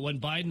 too, when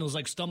Biden was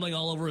like stumbling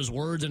all over his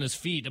words and his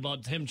feet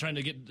about him trying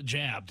to get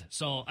jabbed.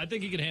 So I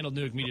think he can handle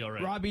New York media all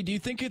right. Robbie, do you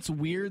think it's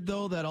weird,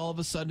 though, that all of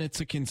a sudden it's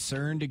a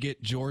concern to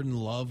get Jordan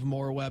Love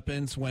more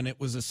weapons when it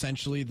was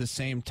essentially the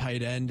same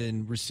tight end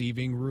and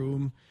receiving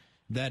room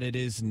that it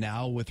is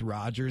now with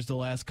Rodgers the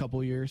last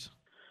couple years?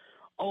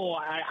 Oh,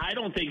 I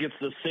don't think it's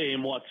the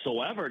same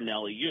whatsoever,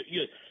 Nelly.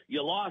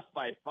 You lost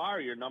by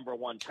far your number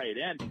 1 tight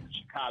end, the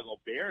Chicago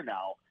Bear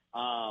now.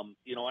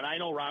 You know, and I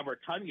know Robert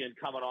Tonyan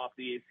coming off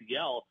the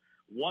ACL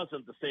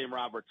wasn't the same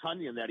Robert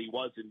Tonyan that he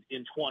was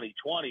in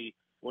 2020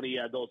 when he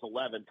had those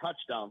 11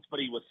 touchdowns, but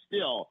he was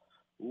still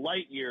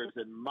light years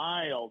and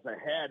miles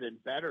ahead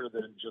and better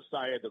than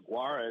Josiah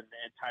DeGuara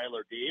and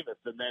Tyler Davis.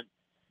 And then,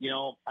 you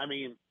know, I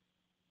mean,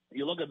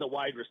 you look at the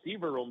wide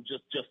receiver room,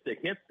 just the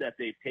hits that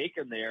they've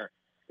taken there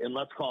in,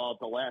 let's call it,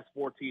 the last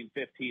 14,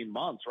 15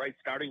 months, right?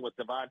 Starting with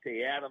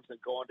Devontae Adams and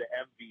going to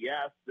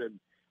MVS and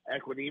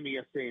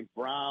Equinemius St.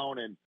 Brown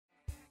and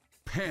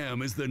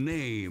Pam is the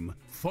name.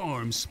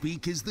 Farm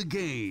speak is the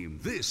game.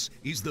 This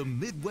is the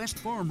Midwest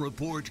Farm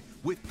Report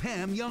with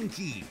Pam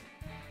Youngkey.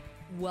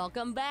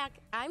 Welcome back.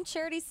 I'm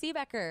Charity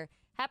Seebecker.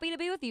 Happy to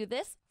be with you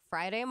this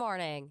Friday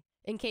morning.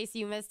 In case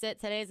you missed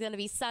it, today's going to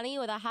be sunny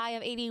with a high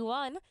of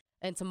 81,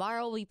 and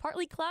tomorrow will be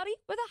partly cloudy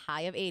with a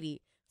high of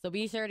 80. So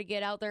be sure to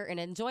get out there and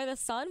enjoy the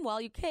sun while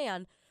you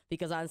can,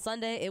 because on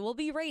Sunday it will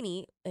be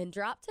rainy and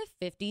drop to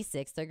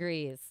 56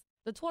 degrees.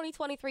 The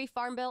 2023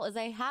 Farm Bill is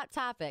a hot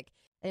topic,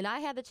 and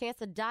I had the chance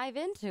to dive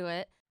into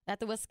it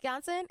at the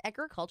Wisconsin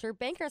Agriculture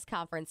Bankers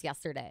Conference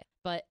yesterday.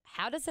 But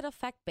how does it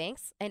affect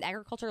banks and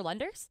agriculture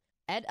lenders?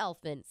 Ed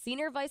Elfman,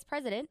 Senior Vice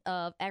President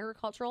of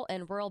Agricultural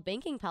and Rural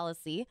Banking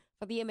Policy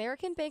for the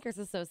American Bankers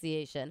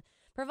Association,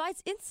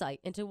 provides insight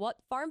into what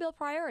Farm Bill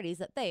priorities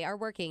that they are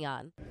working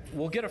on.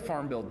 We'll get a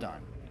Farm Bill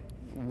done.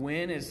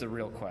 When is the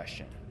real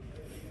question?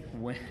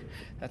 When?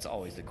 That's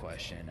always the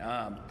question.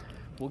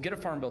 We'll get a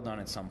Farm Bill done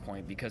at some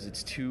point because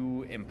it's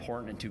too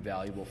important and too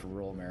valuable for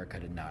rural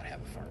America to not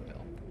have a Farm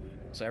Bill.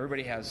 So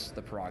everybody has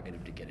the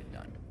prerogative to get it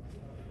done.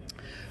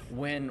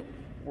 When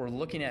we're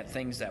looking at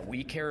things that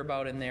we care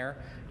about in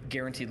there,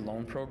 guaranteed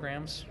loan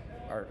programs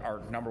are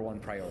our number one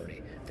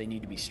priority. They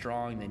need to be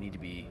strong, they need to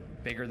be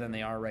bigger than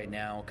they are right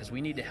now, because we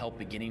need to help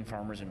beginning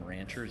farmers and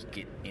ranchers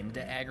get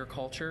into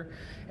agriculture,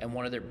 and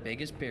one of their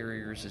biggest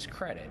barriers is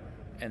credit.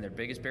 And their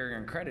biggest barrier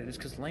in credit is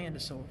because land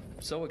is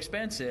so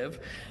expensive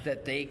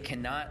that they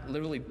cannot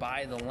literally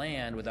buy the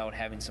land without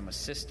having some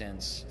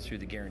assistance through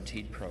the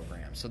guaranteed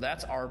program. So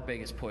that's our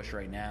biggest push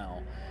right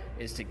now,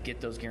 is to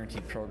get those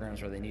guaranteed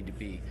programs where they need to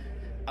be.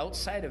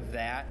 Outside of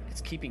that, it's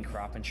keeping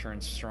crop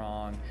insurance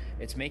strong.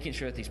 It's making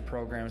sure that these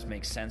programs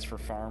make sense for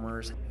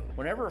farmers.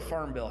 Whenever a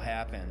Farm Bill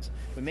happens,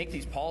 we make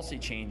these policy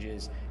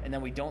changes, and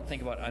then we don't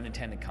think about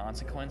unintended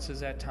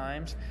consequences at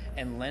times,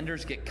 and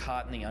lenders get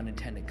caught in the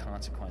unintended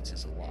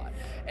consequences a lot.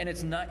 And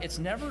it's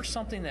never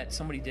something that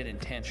somebody did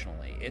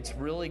intentionally. It's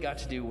really got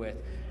to do with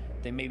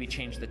they maybe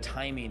change the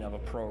timing of a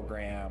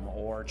program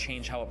or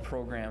change how a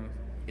program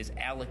is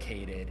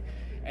allocated,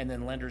 and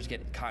then lenders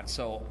get caught.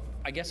 So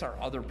I guess our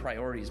other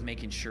priority is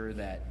making sure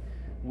that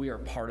we are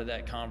part of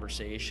that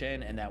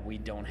conversation and that we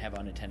don't have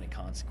unintended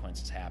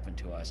consequences happen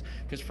to us.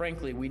 Because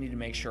frankly, we need to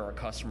make sure our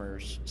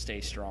customers stay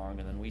strong,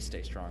 and then we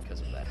stay strong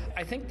because of that.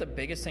 I think the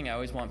biggest thing I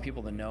always want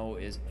people to know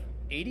is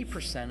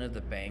 80% of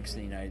the banks in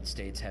the United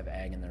States have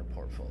ag in their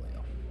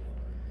portfolio,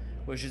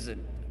 which is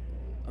an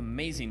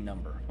amazing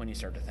number when you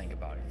start to think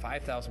about it.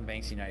 5,000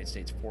 banks in the United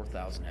States,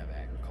 4,000 have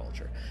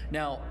agriculture.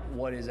 Now,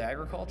 what is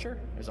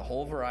agriculture? There's a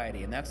whole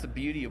variety, and that's the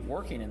beauty of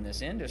working in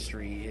this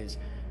industry, is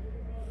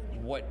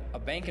what a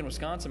bank in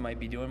Wisconsin might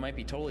be doing might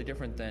be totally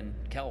different than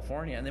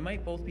California, and they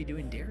might both be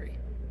doing dairy,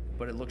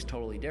 but it looks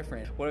totally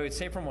different. What I would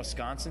say from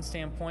Wisconsin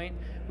standpoint,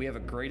 we have a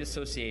great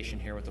association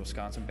here with the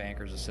Wisconsin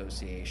Bankers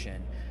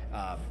Association.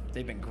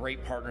 They've been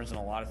great partners in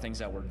a lot of things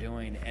that we're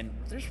doing, and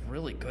there's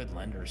really good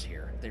lenders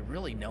here. They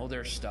really know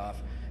their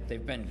stuff.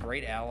 They've been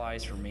great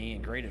allies for me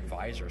and great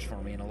advisors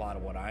for me in a lot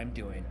of what I'm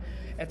doing.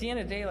 At the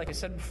end of the day, like I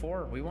said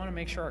before, we want to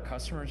make sure our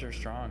customers are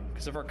strong,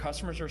 because if our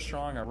customers are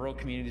strong, our rural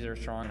communities are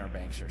strong, and our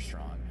banks are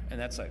strong. And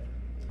that's a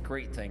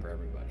great thing for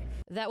everybody.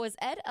 That was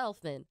Ed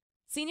Elfman,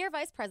 Senior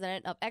Vice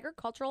President of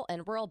Agricultural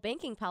and Rural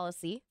Banking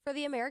Policy for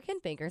the American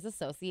Bankers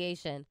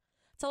Association.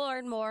 To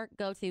learn more,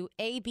 go to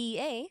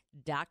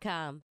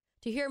aba.com.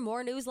 To hear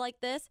more news like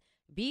this,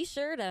 be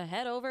sure to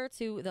head over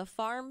to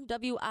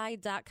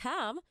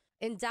thefarmwi.com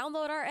and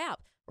download our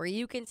app, where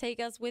you can take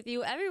us with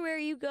you everywhere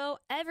you go,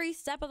 every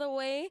step of the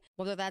way,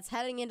 whether that's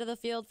heading into the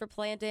field for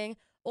planting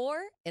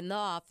or in the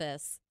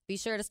office. Be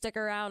sure to stick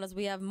around, as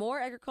we have more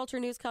agriculture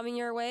news coming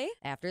your way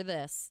after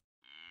this.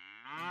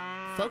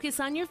 Focus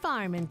on your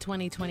farm in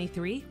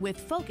 2023 with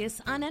Focus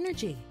on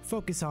Energy.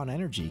 Focus on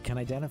Energy can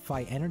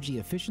identify energy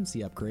efficiency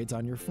upgrades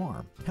on your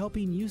farm,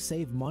 helping you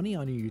save money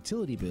on your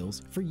utility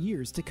bills for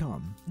years to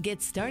come.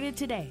 Get started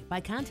today by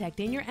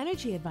contacting your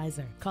energy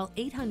advisor. Call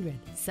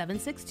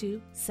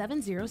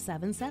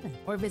 800-762-7077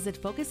 or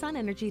visit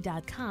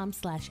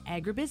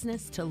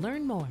focusonenergy.com/agribusiness to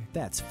learn more.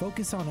 That's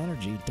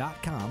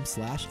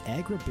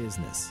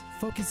focusonenergy.com/agribusiness.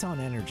 Focus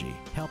on Energy,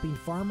 helping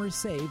farmers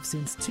save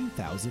since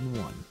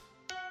 2001.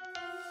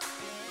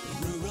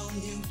 Rural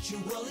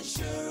Mutual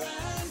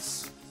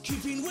Insurance,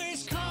 keeping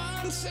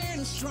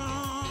Wisconsin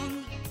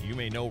strong. You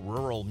may know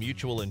Rural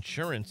Mutual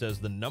Insurance as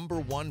the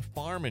 #1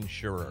 farm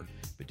insurer,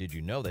 but did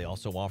you know they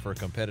also offer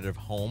competitive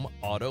home,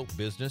 auto,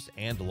 business,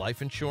 and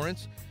life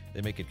insurance?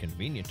 They make it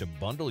convenient to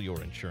bundle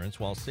your insurance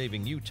while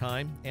saving you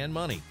time and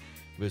money.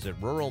 Visit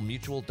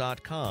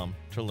ruralmutual.com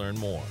to learn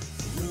more.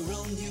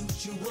 Rural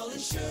Mutual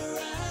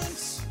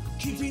Insurance,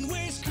 keeping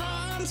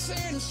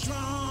Wisconsin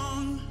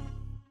strong.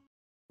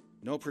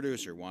 No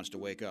producer wants to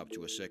wake up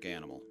to a sick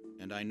animal,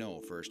 and I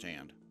know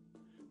firsthand.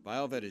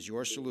 BioVet is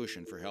your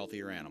solution for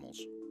healthier animals.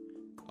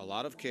 A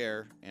lot of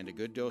care and a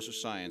good dose of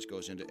science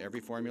goes into every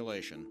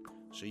formulation,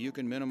 so you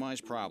can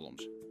minimize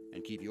problems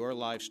and keep your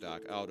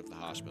livestock out of the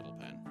hospital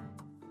pen.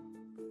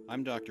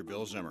 I'm Dr.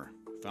 Bill Zimmer,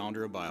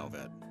 founder of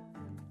BioVet.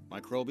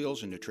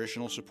 Microbials and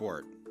nutritional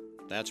support,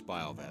 that's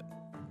BioVet.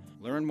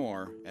 Learn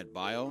more at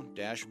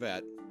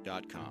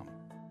bio-vet.com.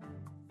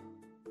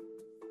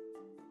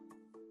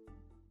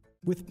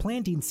 With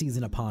planting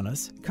season upon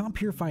us,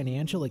 Compure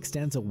Financial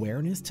extends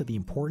awareness to the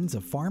importance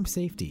of farm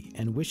safety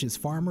and wishes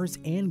farmers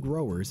and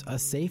growers a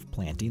safe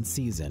planting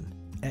season.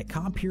 At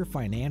Compure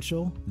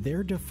Financial,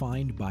 they're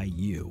defined by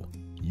you,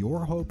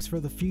 your hopes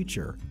for the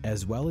future,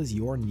 as well as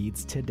your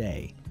needs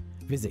today.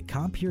 Visit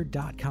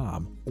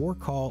Compure.com or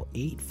call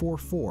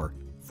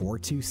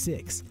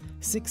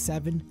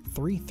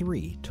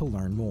 844-426-6733 to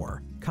learn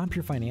more.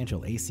 Compure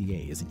Financial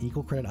ACA is an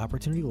equal credit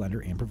opportunity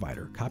lender and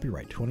provider.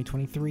 Copyright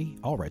 2023,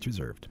 all rights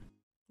reserved.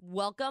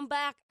 Welcome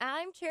back.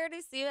 I'm Charity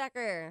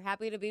Seebecker.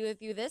 Happy to be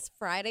with you this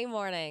Friday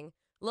morning.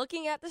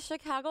 Looking at the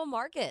Chicago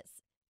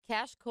markets,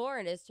 cash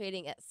corn is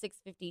trading at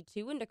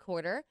 $6.52 and a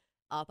quarter,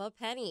 up a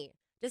penny.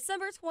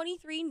 December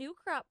 23 new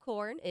crop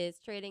corn is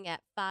trading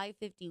at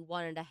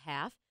 $5.51 and a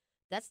half.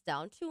 That's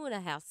down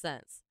 2.5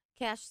 cents.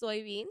 Cash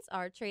soybeans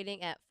are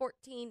trading at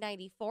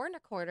 $14.94 and a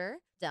quarter,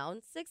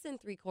 down 6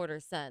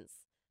 3/4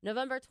 cents.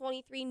 November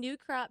 23 new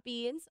crop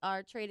beans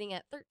are trading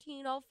at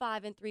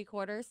 $13.05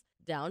 3/4,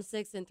 down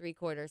 6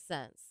 3/4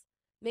 cents.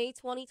 May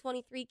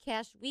 2023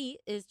 cash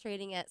wheat is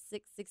trading at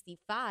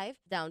 $6.65,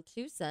 down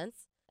 2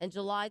 cents. And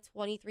July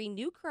 23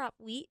 new crop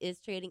wheat is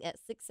trading at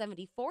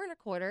 $6.74 and a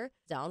quarter,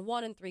 down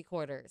 1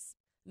 3/4.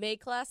 May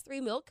Class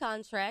 3 milk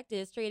contract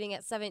is trading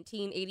at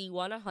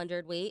 $17.81 a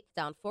hundredweight,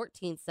 down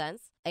 14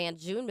 cents. And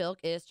June milk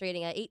is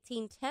trading at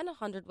 $18.10 a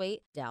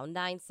hundredweight, down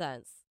 9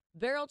 cents.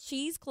 Barrel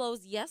cheese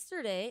closed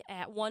yesterday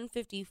at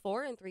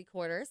 $1.54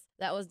 3/4.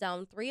 That was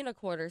down 3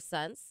 1/4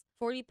 cents.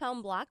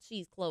 40-pound block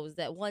cheese closed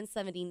at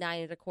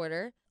 $1.79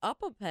 1/4,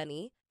 up a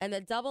penny. And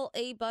the double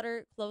A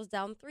butter closed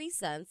down 3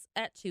 cents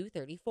at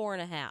 $2.34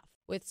 and a half.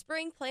 With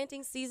spring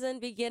planting season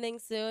beginning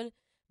soon,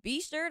 be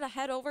sure to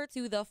head over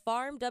to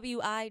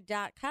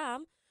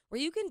thefarmwi.com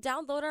where you can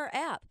download our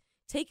app.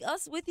 Take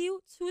us with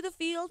you to the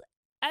field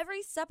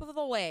every step of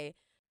the way.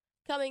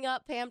 Coming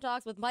up, Pam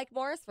talks with Mike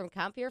Morris from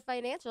Compure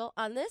Financial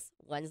on this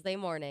Wednesday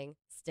morning.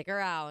 Stick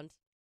around.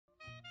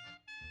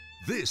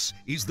 This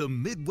is the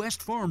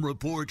Midwest Farm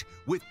Report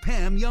with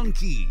Pam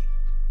Youngkey.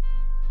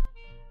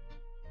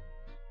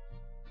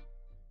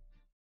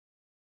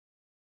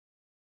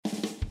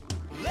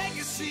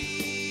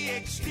 Legacy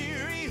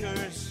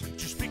Exteriors.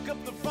 Just pick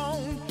up the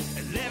phone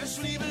and let us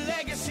leave a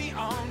legacy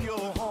on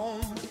your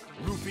home.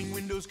 Roofing,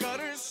 windows,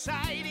 gutters,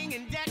 siding,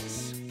 and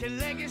decks. Can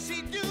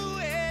Legacy do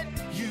it?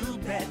 You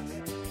bet.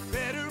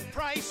 Better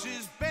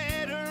prices,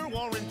 better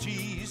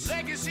warranties.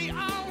 Legacy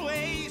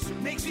always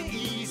makes it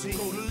easy.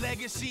 Go to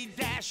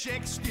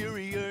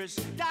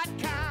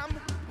legacy-exteriors.com.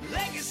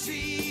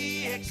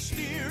 Legacy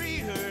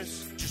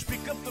Exteriors. Just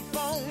pick up the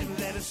phone and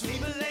let us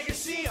leave a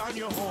legacy on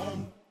your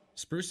home.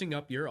 Sprucing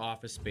up your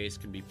office space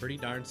can be pretty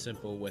darn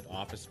simple with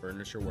Office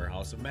Furniture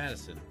Warehouse of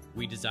Madison.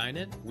 We design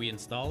it, we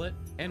install it,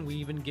 and we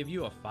even give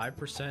you a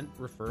 5%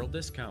 referral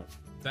discount.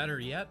 Better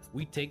yet,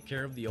 we take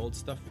care of the old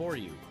stuff for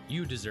you.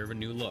 You deserve a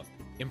new look.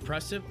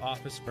 Impressive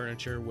office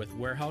furniture with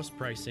warehouse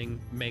pricing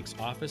makes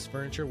Office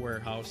Furniture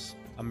Warehouse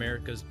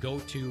America's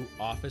go-to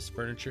office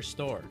furniture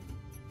store.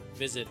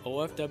 Visit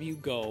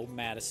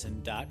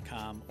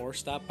ofwgomadison.com or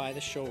stop by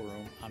the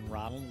showroom on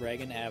Ronald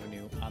Reagan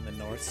Avenue on the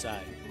north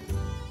side.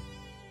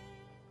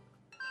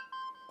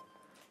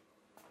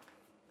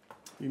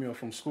 Email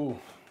from school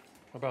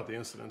about the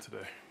incident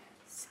today.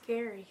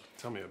 Scary.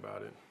 Tell me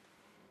about it.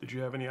 Did you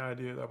have any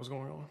idea that was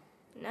going on?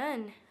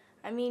 None.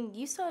 I mean,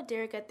 you saw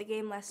Derek at the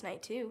game last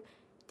night, too.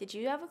 Did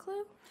you have a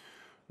clue?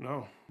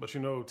 No, but you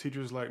know,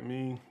 teachers like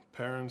me,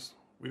 parents,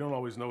 we don't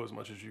always know as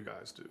much as you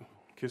guys do.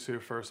 Kids hear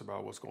first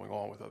about what's going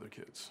on with other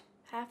kids.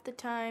 Half the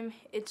time,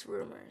 it's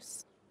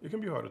rumors. It can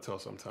be hard to tell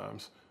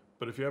sometimes,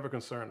 but if you're ever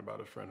concerned about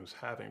a friend who's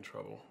having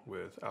trouble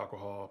with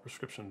alcohol,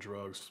 prescription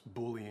drugs,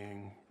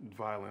 bullying,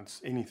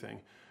 violence,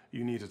 anything,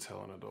 you need to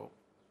tell an adult.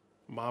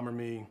 Mom or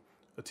me,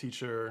 a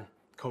teacher,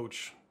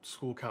 coach,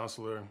 school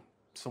counselor,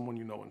 someone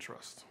you know and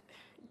trust.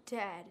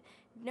 Dad,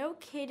 no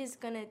kid is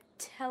gonna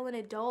tell an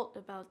adult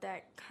about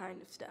that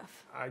kind of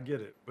stuff. I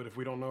get it, but if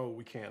we don't know,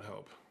 we can't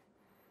help.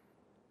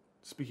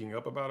 Speaking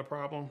up about a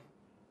problem,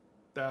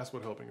 that's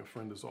what helping a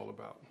friend is all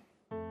about.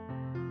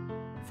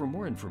 For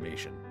more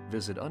information,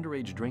 visit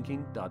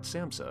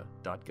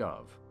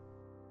underagedrinking.samhsa.gov.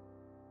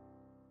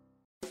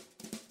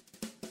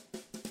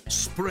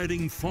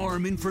 Spreading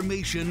farm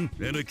information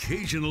and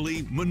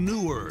occasionally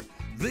manure.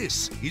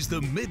 This is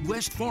the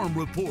Midwest Farm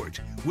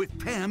Report with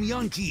Pam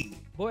Youngkey.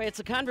 Boy, it's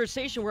a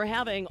conversation we're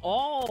having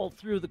all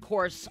through the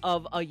course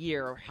of a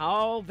year.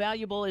 How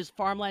valuable is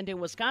farmland in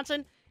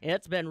Wisconsin?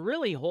 It's been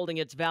really holding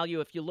its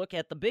value if you look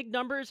at the big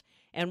numbers.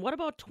 And what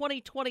about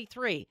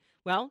 2023?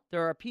 Well,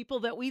 there are people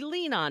that we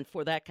lean on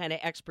for that kind of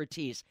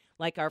expertise,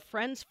 like our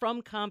friends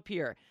from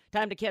Compure.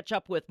 Time to catch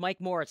up with Mike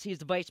Morris. He's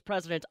the Vice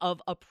President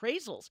of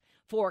Appraisals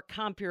for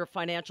Compure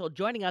Financial,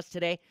 joining us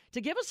today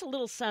to give us a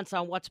little sense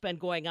on what's been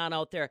going on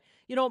out there.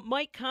 You know,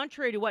 Mike,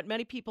 contrary to what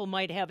many people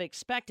might have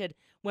expected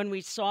when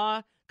we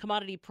saw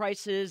commodity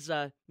prices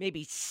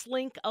maybe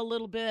slink a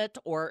little bit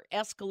or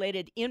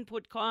escalated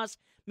input costs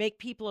make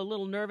people a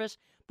little nervous,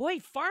 boy,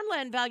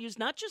 farmland values,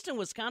 not just in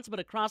Wisconsin, but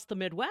across the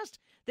Midwest,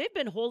 they've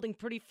been holding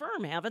pretty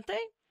firm, haven't they?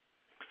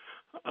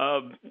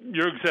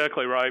 You're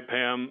exactly right,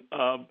 Pam.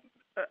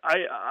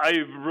 I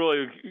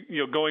really,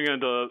 going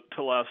into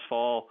last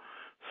fall,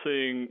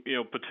 seeing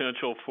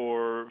potential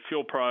for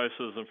fuel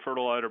prices and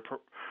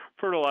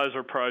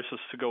fertilizer prices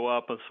to go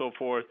up and so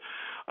forth.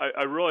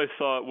 I really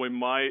thought we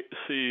might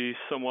see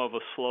somewhat of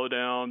a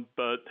slowdown,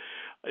 but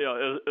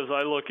as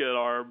I look at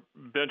our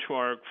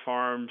benchmark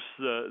farms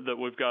that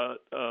we've got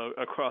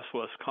across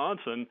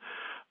Wisconsin,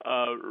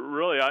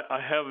 really I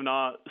have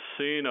not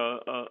seen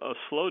a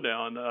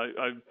slowdown.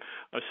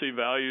 I see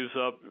values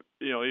up,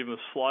 even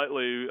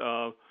slightly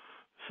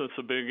since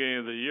the beginning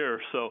of the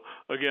year. So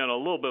again, a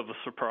little bit of a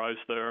surprise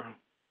there.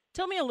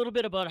 Tell me a little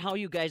bit about how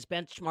you guys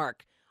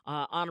benchmark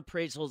on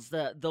appraisals,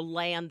 the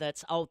land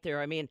that's out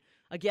there. I mean,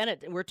 again,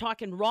 we're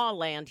talking raw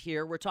land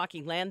here. We're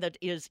talking land that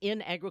is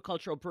in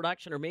agricultural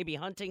production or maybe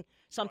hunting,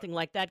 something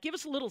like that. Give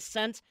us a little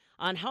sense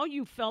on how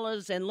you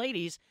fellas and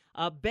ladies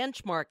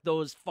benchmark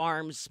those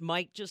farms,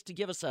 Mike, just to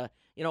give us a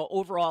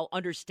overall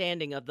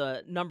understanding of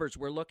the numbers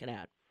we're looking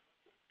at.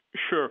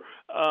 Sure.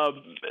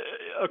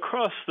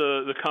 Across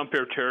the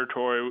Compare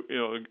territory,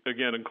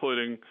 again,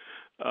 including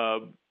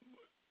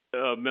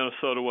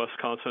Minnesota,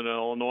 Wisconsin, and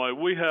Illinois,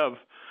 we have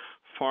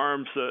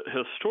farms that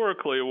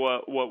historically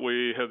what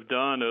we have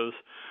done is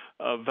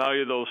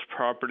value those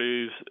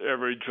properties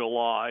every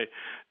July.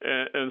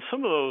 And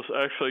some of those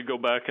actually go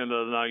back into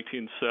the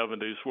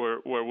 1970s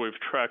where we've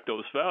tracked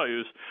those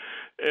values.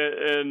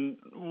 And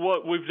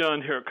what we've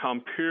done here at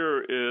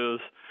Compare is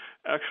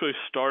actually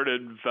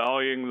started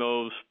valuing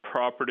those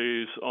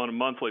properties on a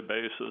monthly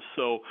basis.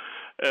 So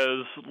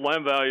as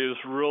land values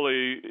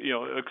really,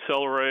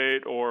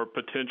 accelerate or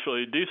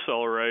potentially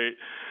decelerate,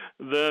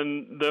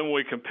 then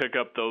we can pick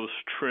up those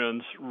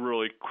trends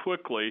really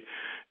quickly.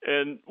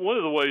 And one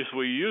of the ways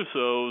we use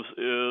those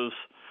is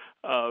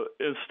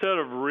instead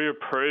of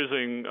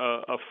reappraising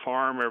a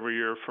farm every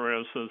year, for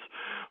instance,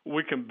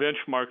 we can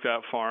benchmark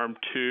that farm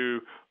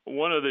to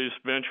one of these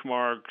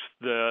benchmarks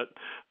that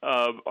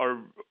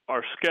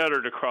are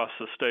scattered across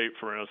the state,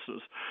 for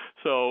instance.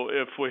 So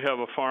if we have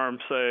a farm,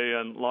 say,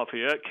 in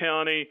Lafayette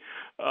County,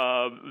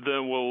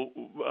 then we'll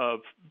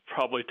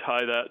probably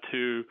tie that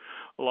to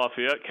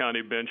Lafayette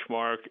County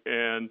benchmark,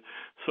 and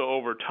so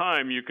over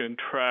time you can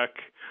track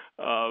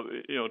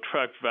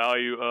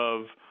value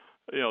of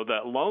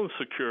that loan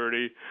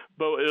security,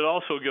 but it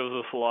also gives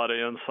us a lot of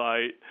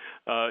insight,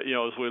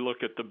 as we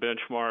look at the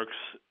benchmarks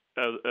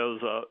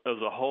as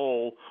a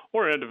whole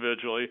or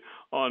individually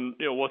on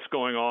what's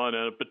going on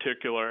in a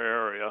particular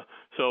area.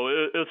 So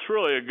it's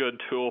really a good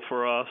tool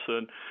for us,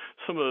 and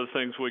some of the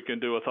things we can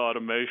do with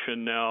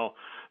automation now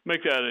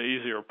make that an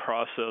easier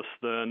process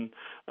than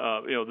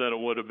it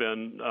would have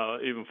been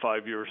even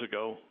 5 years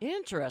ago.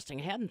 Interesting.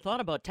 Hadn't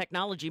thought about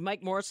technology.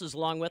 Mike Morris is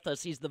along with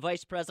us. He's the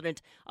vice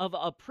president of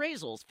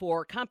appraisals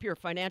for Compare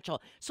Financial.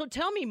 So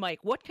tell me, Mike,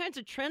 what kinds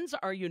of trends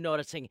are you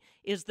noticing?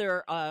 Is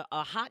there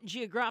a hot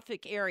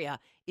geographic area?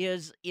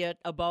 Is it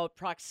about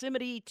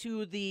proximity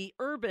to the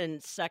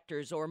urban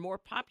sectors or more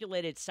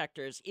populated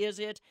sectors? Is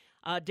it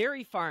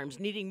dairy farms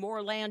needing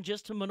more land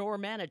just to manure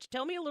manage?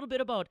 Tell me a little bit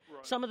about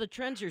some of the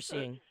trends you're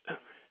seeing.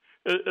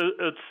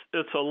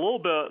 It's a little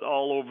bit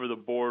all over the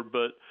board,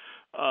 but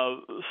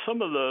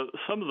some of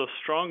the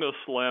strongest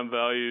land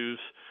values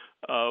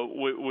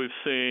we've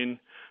seen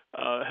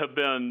have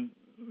been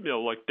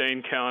like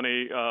Dane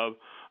County,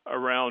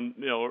 around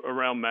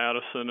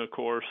Madison, of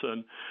course,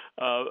 and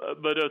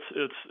but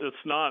it's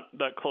not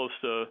that close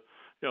to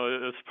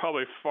it's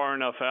probably far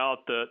enough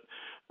out that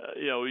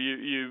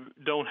you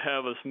don't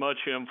have as much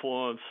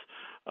influence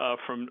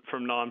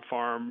from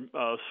non-farm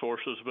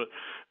sources, but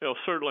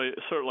certainly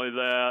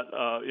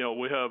that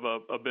we have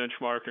a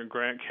benchmark in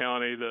Grant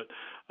County that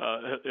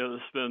has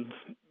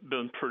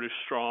been pretty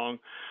strong,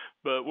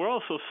 but we're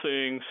also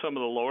seeing some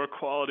of the lower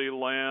quality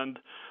land.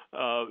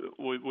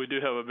 We do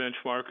have a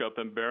benchmark up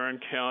in Barron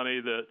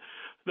County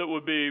that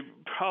would be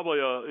probably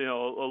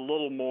a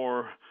little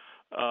more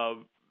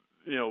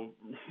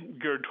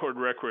geared toward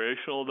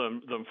recreational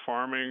than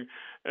farming,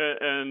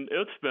 and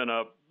it's been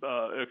up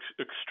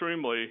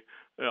extremely.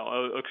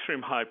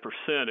 Extreme high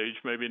percentage,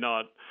 maybe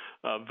not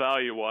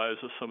value-wise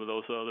as some of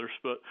those others,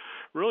 but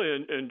really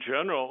in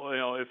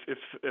general,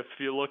 if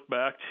you look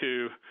back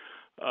to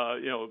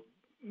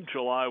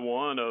July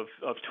 1 of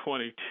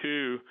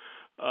 22,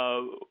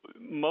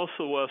 most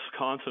of the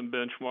Wisconsin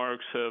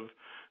benchmarks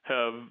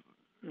have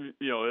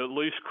at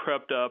least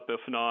crept up,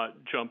 if not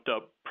jumped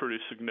up pretty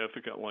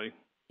significantly.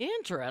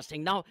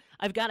 Interesting. Now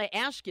I've got to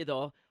ask you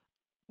though.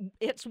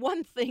 It's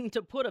one thing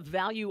to put a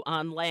value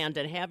on land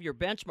and have your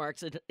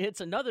benchmarks. It's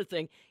another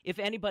thing if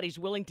anybody's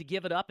willing to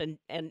give it up and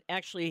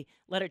actually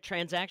let a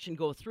transaction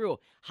go through.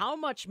 How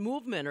much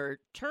movement or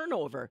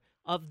turnover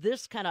of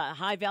this kind of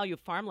high-value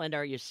farmland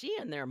are you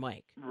seeing there,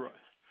 Mike? Right.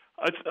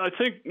 I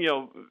think,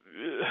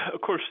 of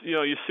course,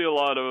 you see a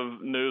lot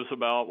of news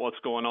about what's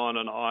going on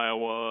in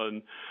Iowa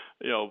and,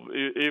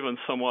 even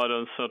somewhat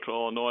in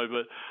central Illinois.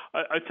 But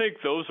I think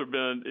those have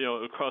been,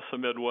 across the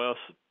Midwest,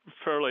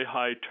 fairly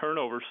high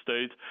turnover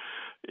states,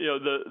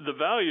 the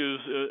values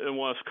in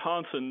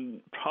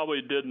Wisconsin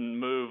probably didn't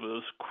move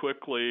as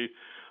quickly,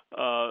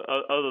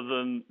 other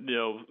than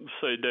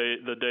say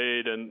the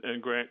Dade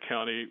and Grant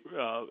County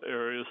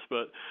areas.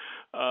 But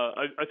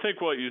I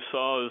think what you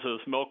saw is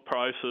as milk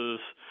prices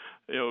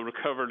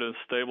recovered and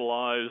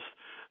stabilized,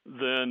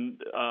 then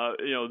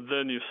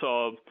then you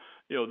saw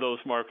those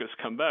markets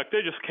come back.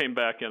 They just came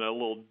back in a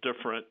little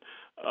different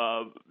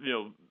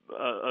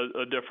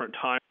a different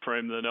time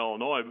frame than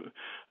Illinois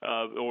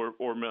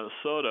or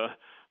Minnesota.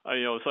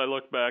 As I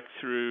look back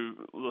through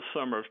the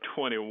summer of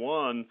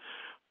 21,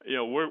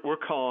 we're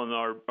calling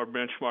our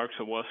benchmarks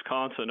in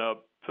Wisconsin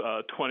up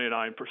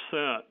 29%,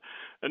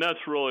 and that's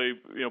really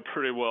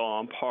pretty well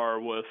on par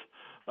with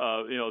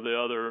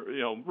the other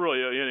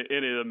really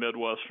any of the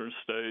Midwestern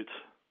states.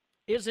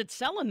 Is it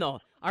selling, though?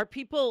 Are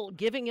people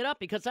giving it up?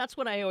 Because that's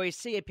what I always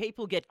see.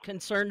 People get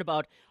concerned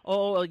about,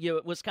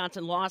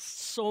 Wisconsin lost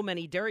so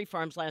many dairy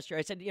farms last year.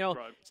 I said, Right.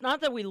 It's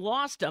not that we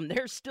lost them.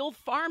 They're still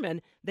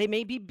farming. They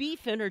may be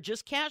beefing or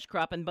just cash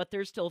cropping, but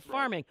they're still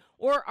farming.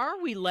 Or are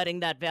we letting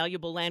that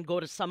valuable land go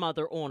to some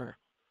other owner?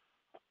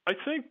 I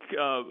think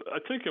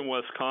in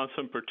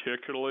Wisconsin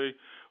particularly,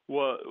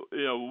 what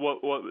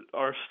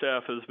our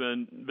staff has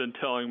been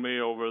telling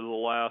me over the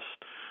last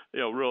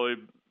really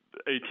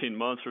 18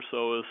 months or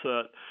so is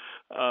that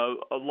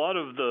a lot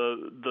of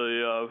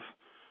the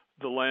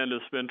land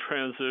has been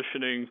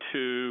transitioning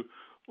to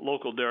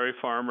local dairy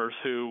farmers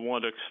who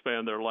want to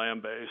expand their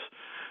land base.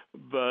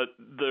 But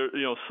there,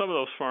 some of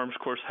those farms,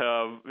 of course,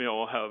 have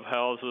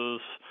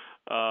houses,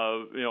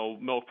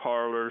 milk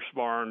parlors,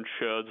 barns,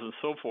 sheds, and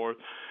so forth.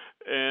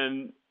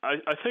 And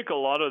I think a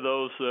lot of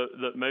those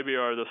that maybe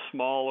are the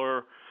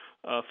smaller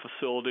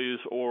facilities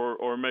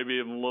or maybe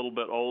even a little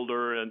bit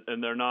older,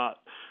 and they're not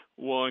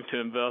willing to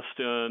invest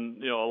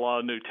in a lot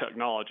of new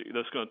technology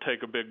that's going to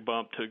take a big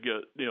bump to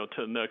get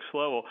to the next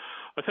level.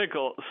 I think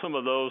some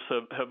of those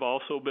have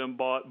also been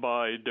bought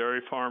by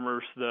dairy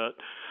farmers that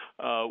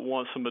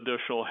want some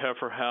additional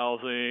heifer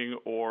housing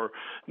or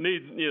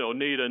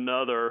need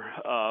another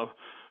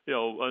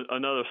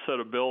another set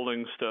of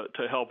buildings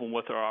to help them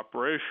with their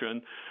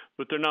operation,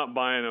 but they're not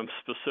buying them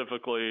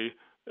specifically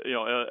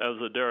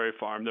as a dairy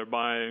farm. They're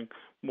buying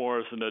more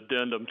as an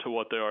addendum to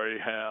what they already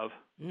have.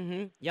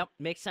 Mm-hmm. Yep,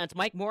 makes sense.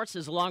 Mike Morse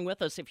is along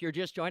with us if you're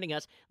just joining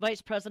us,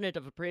 Vice President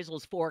of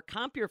Appraisals for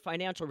Compeer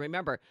Financial.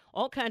 Remember,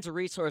 all kinds of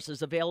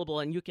resources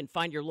available, and you can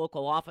find your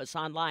local office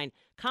online,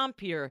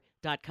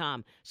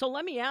 Compeer.com. So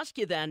let me ask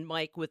you then,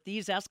 Mike, with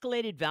these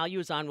escalated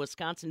values on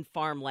Wisconsin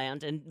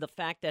farmland and the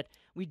fact that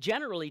we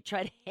generally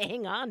try to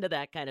hang on to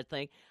that kind of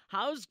thing,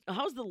 how's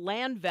the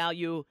land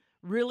value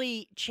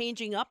really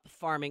changing up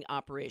farming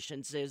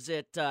operations? Is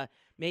it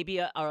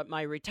maybe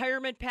my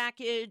retirement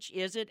package?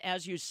 Is it,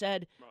 as you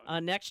said,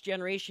 next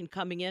generation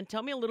coming in?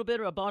 Tell me a little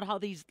bit about how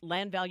these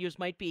land values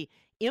might be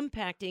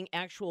impacting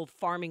actual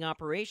farming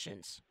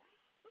operations.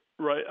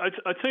 Right.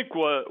 I think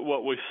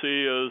what we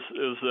see is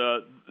that,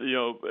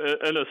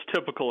 and it's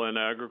typical in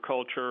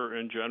agriculture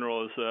in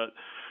general, is that,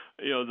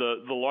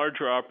 the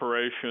larger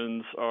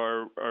operations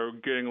are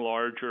getting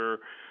larger,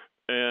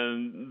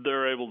 and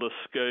they're able to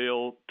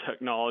scale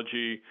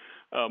technology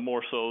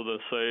more so than,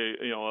 say,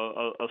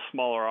 a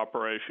smaller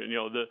operation.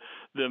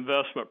 The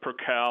investment per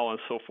cow and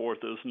so forth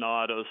is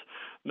not as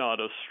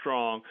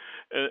strong,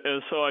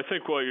 and so I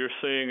think what you're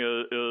seeing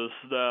is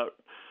that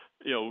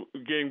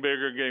getting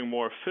bigger, getting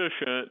more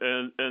efficient,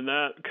 and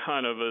that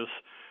kind of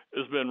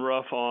has been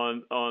rough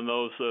on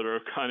those that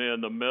are kind of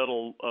in the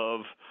middle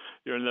of,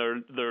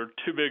 they're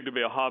too big to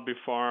be a hobby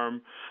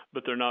farm,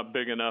 but they're not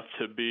big enough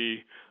to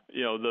be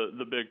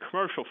the big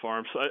commercial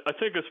farms. So I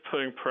think it's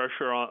putting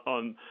pressure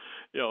on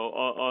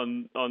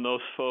those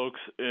folks,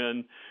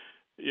 and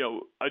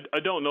I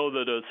don't know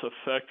that it's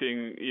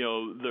affecting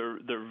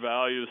their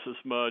values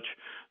as much.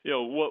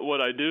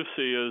 What I do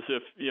see is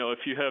if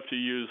you have to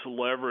use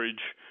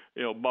leverage,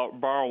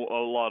 borrow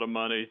a lot of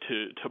money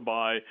to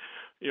buy,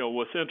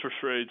 with interest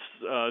rates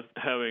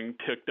having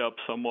ticked up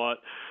somewhat,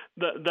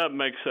 that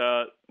makes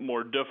that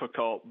more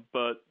difficult.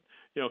 But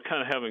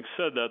kind of having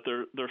said that,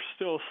 there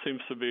still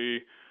seems to be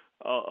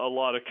a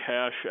lot of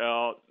cash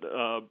out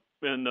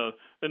in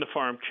the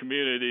farm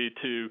community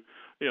to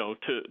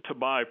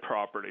buy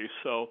property.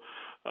 So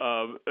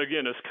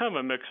again, it's kind of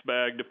a mixed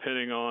bag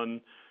depending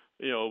on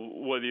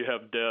whether you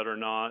have debt or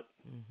not.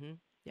 Mm-hmm.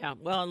 Yeah,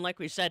 well, and like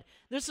we said,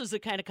 this is the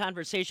kind of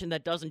conversation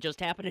that doesn't just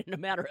happen in a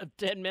matter of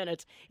 10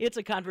 minutes. It's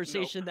a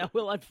conversation that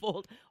will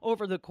unfold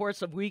over the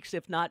course of weeks,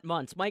 if not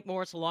months. Mike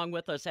Morse along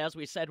with us. As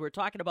we said, we're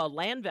talking about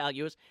land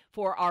values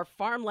for our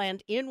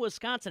farmland in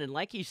Wisconsin. And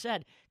like you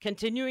said,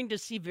 continuing to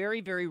see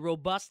very, very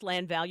robust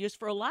land values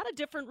for a lot of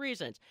different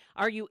reasons.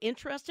 Are you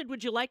interested?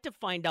 Would you like to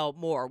find out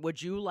more? Would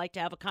you like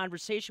to have a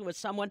conversation with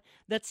someone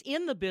that's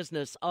in the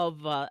business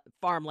of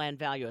farmland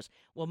values?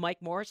 Well,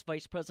 Mike Morse,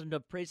 Vice President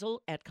of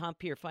Appraisal at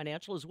Compeer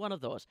Financial, is one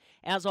of those.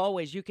 As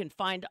always, you can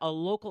find a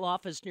local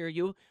office near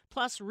you,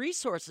 plus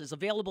resources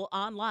available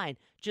online.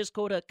 Just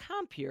go to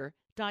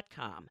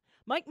Compeer.com.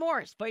 Mike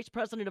Morris, Vice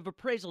President of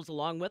Appraisals,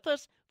 along with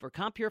us for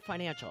Compure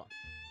Financial.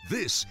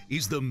 This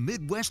is the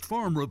Midwest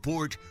Farm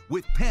Report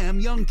with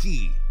Pam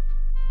Youngkey.